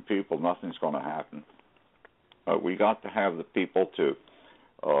American people, nothing's going to happen. We got to have the people to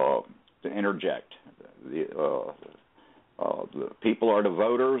interject. The people are the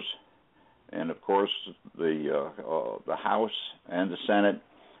voters, and of course the House and the Senate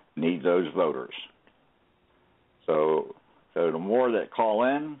need those voters. So the more that call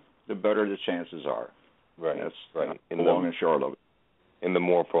in, the better the chances are. Right. That's right. The long and short of it. And the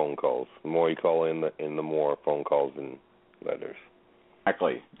more phone calls, the more you call in, the more phone calls and letters.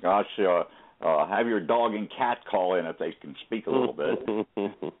 Exactly. Gosh, have your dog and cat call in if they can speak a little bit.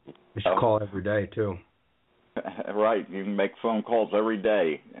 You should call every day too. Right. You can make phone calls every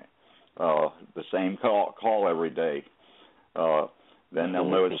day. The same call every day. Then they'll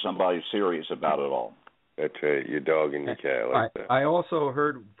know that somebody's serious about it all. That's right. Your dog and your cat. Like that. I also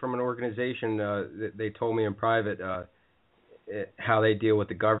heard from an organization that they told me in private how they deal with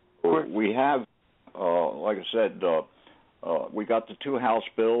the government. We have, like I said, we got the two House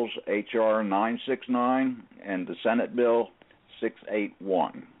bills, H.R. 969 and the Senate Bill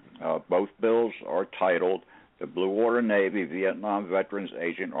 681. Both bills are titled the Blue Water Navy Vietnam Veterans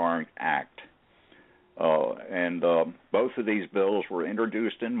Agent Orange Act. And both of these bills were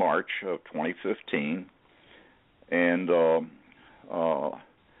introduced in March of 2015 and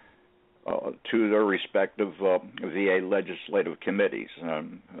to their respective VA legislative committees.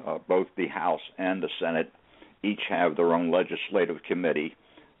 Both the House and the Senate each have their own legislative committee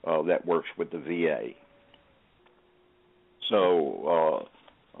that works with the VA. So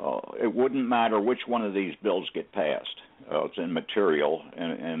it wouldn't matter which one of these bills get passed. It's immaterial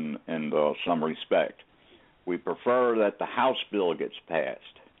in some respect. We prefer that the House bill gets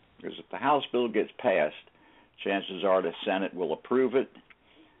passed, because if the House bill gets passed, chances are the Senate will approve it,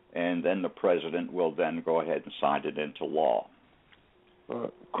 and then the President will then go ahead and sign it into law.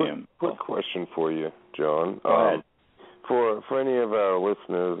 Quick question for you, John. Go ahead. For any of our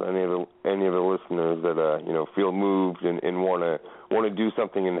listeners, any of the listeners that feel moved and want to do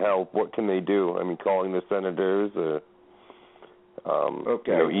something and help, what can they do? I mean, calling the senators,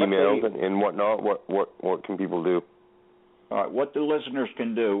 emails and whatnot. What can people do? what the listeners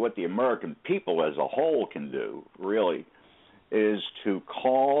can do, what the American people as a whole can do, really, is to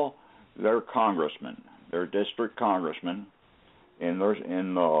call their congressman, their district congressman,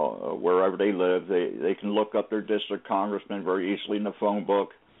 wherever they live. They can look up their district congressman very easily in the phone book.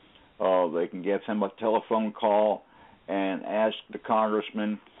 They can give him a telephone call and ask the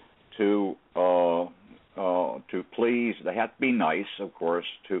congressman to please. They have to be nice, of course,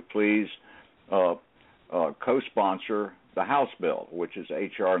 to please co-sponsor the House bill, which is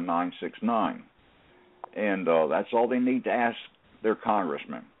H.R. 969. And that's all they need to ask their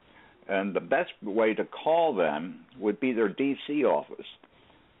congressman. And the best way to call them would be their D.C. office.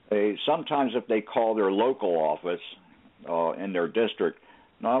 Sometimes if they call their local office in their district,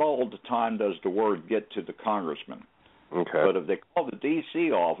 not all the time does the word get to the congressman. Okay. But if they call the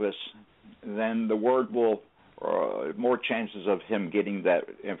D.C. office, then the word will, more chances of him getting that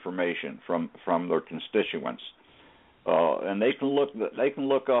information from their constituents. And they can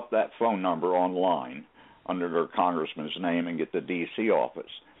look up that phone number online under their congressman's name and get the D.C. office.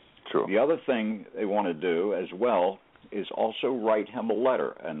 Sure. The other thing they want to do as well is also write him a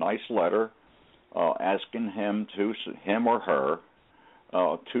letter, a nice letter, asking him or her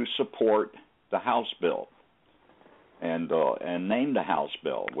to support the House bill and name the House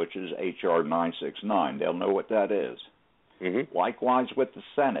bill, which is H.R. 969. They'll know what that is. Mm-hmm. Likewise with the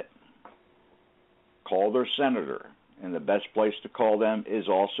Senate. Call their senator. And the best place to call them is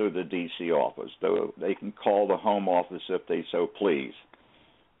also the D.C. office, though they can call the home office if they so please.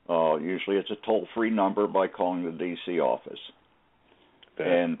 Usually it's a toll-free number by calling the D.C. office.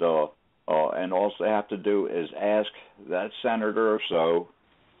 Okay. And all they have to do is ask that senator or so.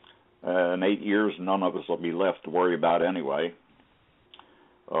 In 8 years, none of us will be left to worry about anyway.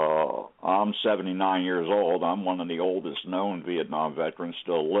 I'm 79 years old. I'm one of the oldest known Vietnam veterans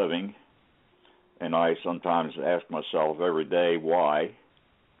still living. And I sometimes ask myself every day why.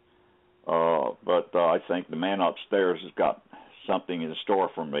 But I think the man upstairs has got something in store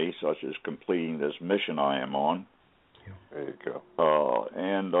for me, such as completing this mission I am on. There you go.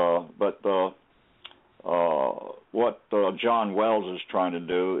 What John Wells is trying to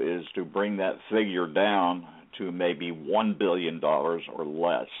do is to bring that figure down to maybe $1 billion or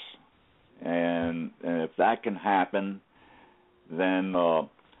less. And if that can happen, then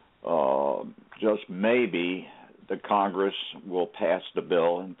just maybe the Congress will pass the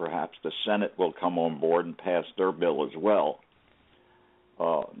bill, and perhaps the Senate will come on board and pass their bill as well.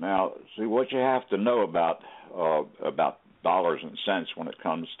 Now, see, what you have to know about dollars and cents when it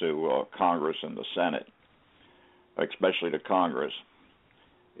comes to Congress and the Senate, especially the Congress,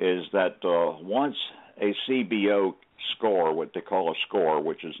 is that once a CBO score, what they call a score,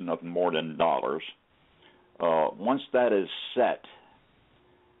 which is nothing more than dollars, once that is set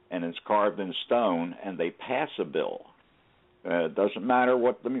and it's carved in stone and they pass a bill, it doesn't matter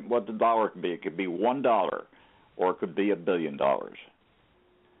what the dollar could be. It could be $1 or it could be $1 billion.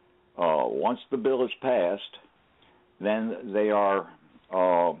 Once the bill is passed, then they are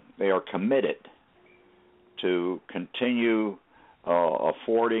committed to continue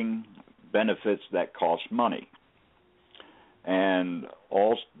affording benefits that cost money. And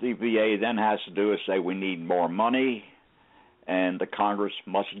all the VA then has to do is say we need more money, and the Congress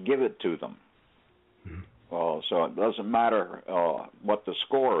must give it to them. So it doesn't matter what the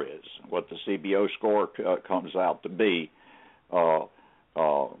score is, what the CBO score comes out to be.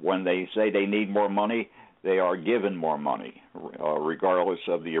 When they say they need more money, they are given more money, regardless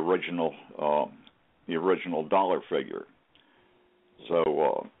of the original dollar figure.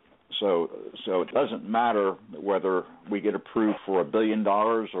 So it doesn't matter whether we get approved for $1 billion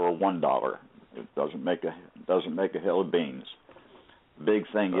or $1. It doesn't make a hill of beans. The big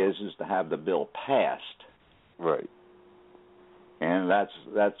thing is to have the bill passed. Right. And that's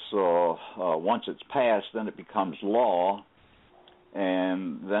once it's passed, then it becomes law,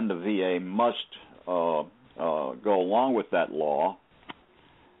 and then the VA must go along with that law.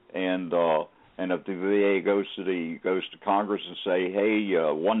 And if the VA goes to Congress and say, hey,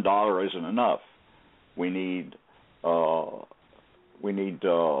 $1 isn't enough, we need $1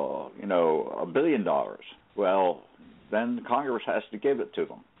 billion. Well, then Congress has to give it to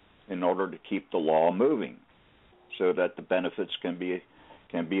them in order to keep the law moving, so that the benefits can be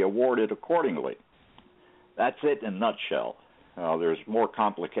awarded accordingly. That's it in a nutshell. There's more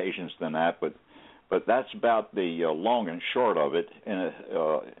complications than that, but that's about the long and short of it in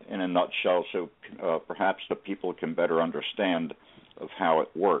a nutshell. So perhaps the people can better understand of how it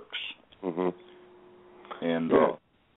works. Mm-hmm. And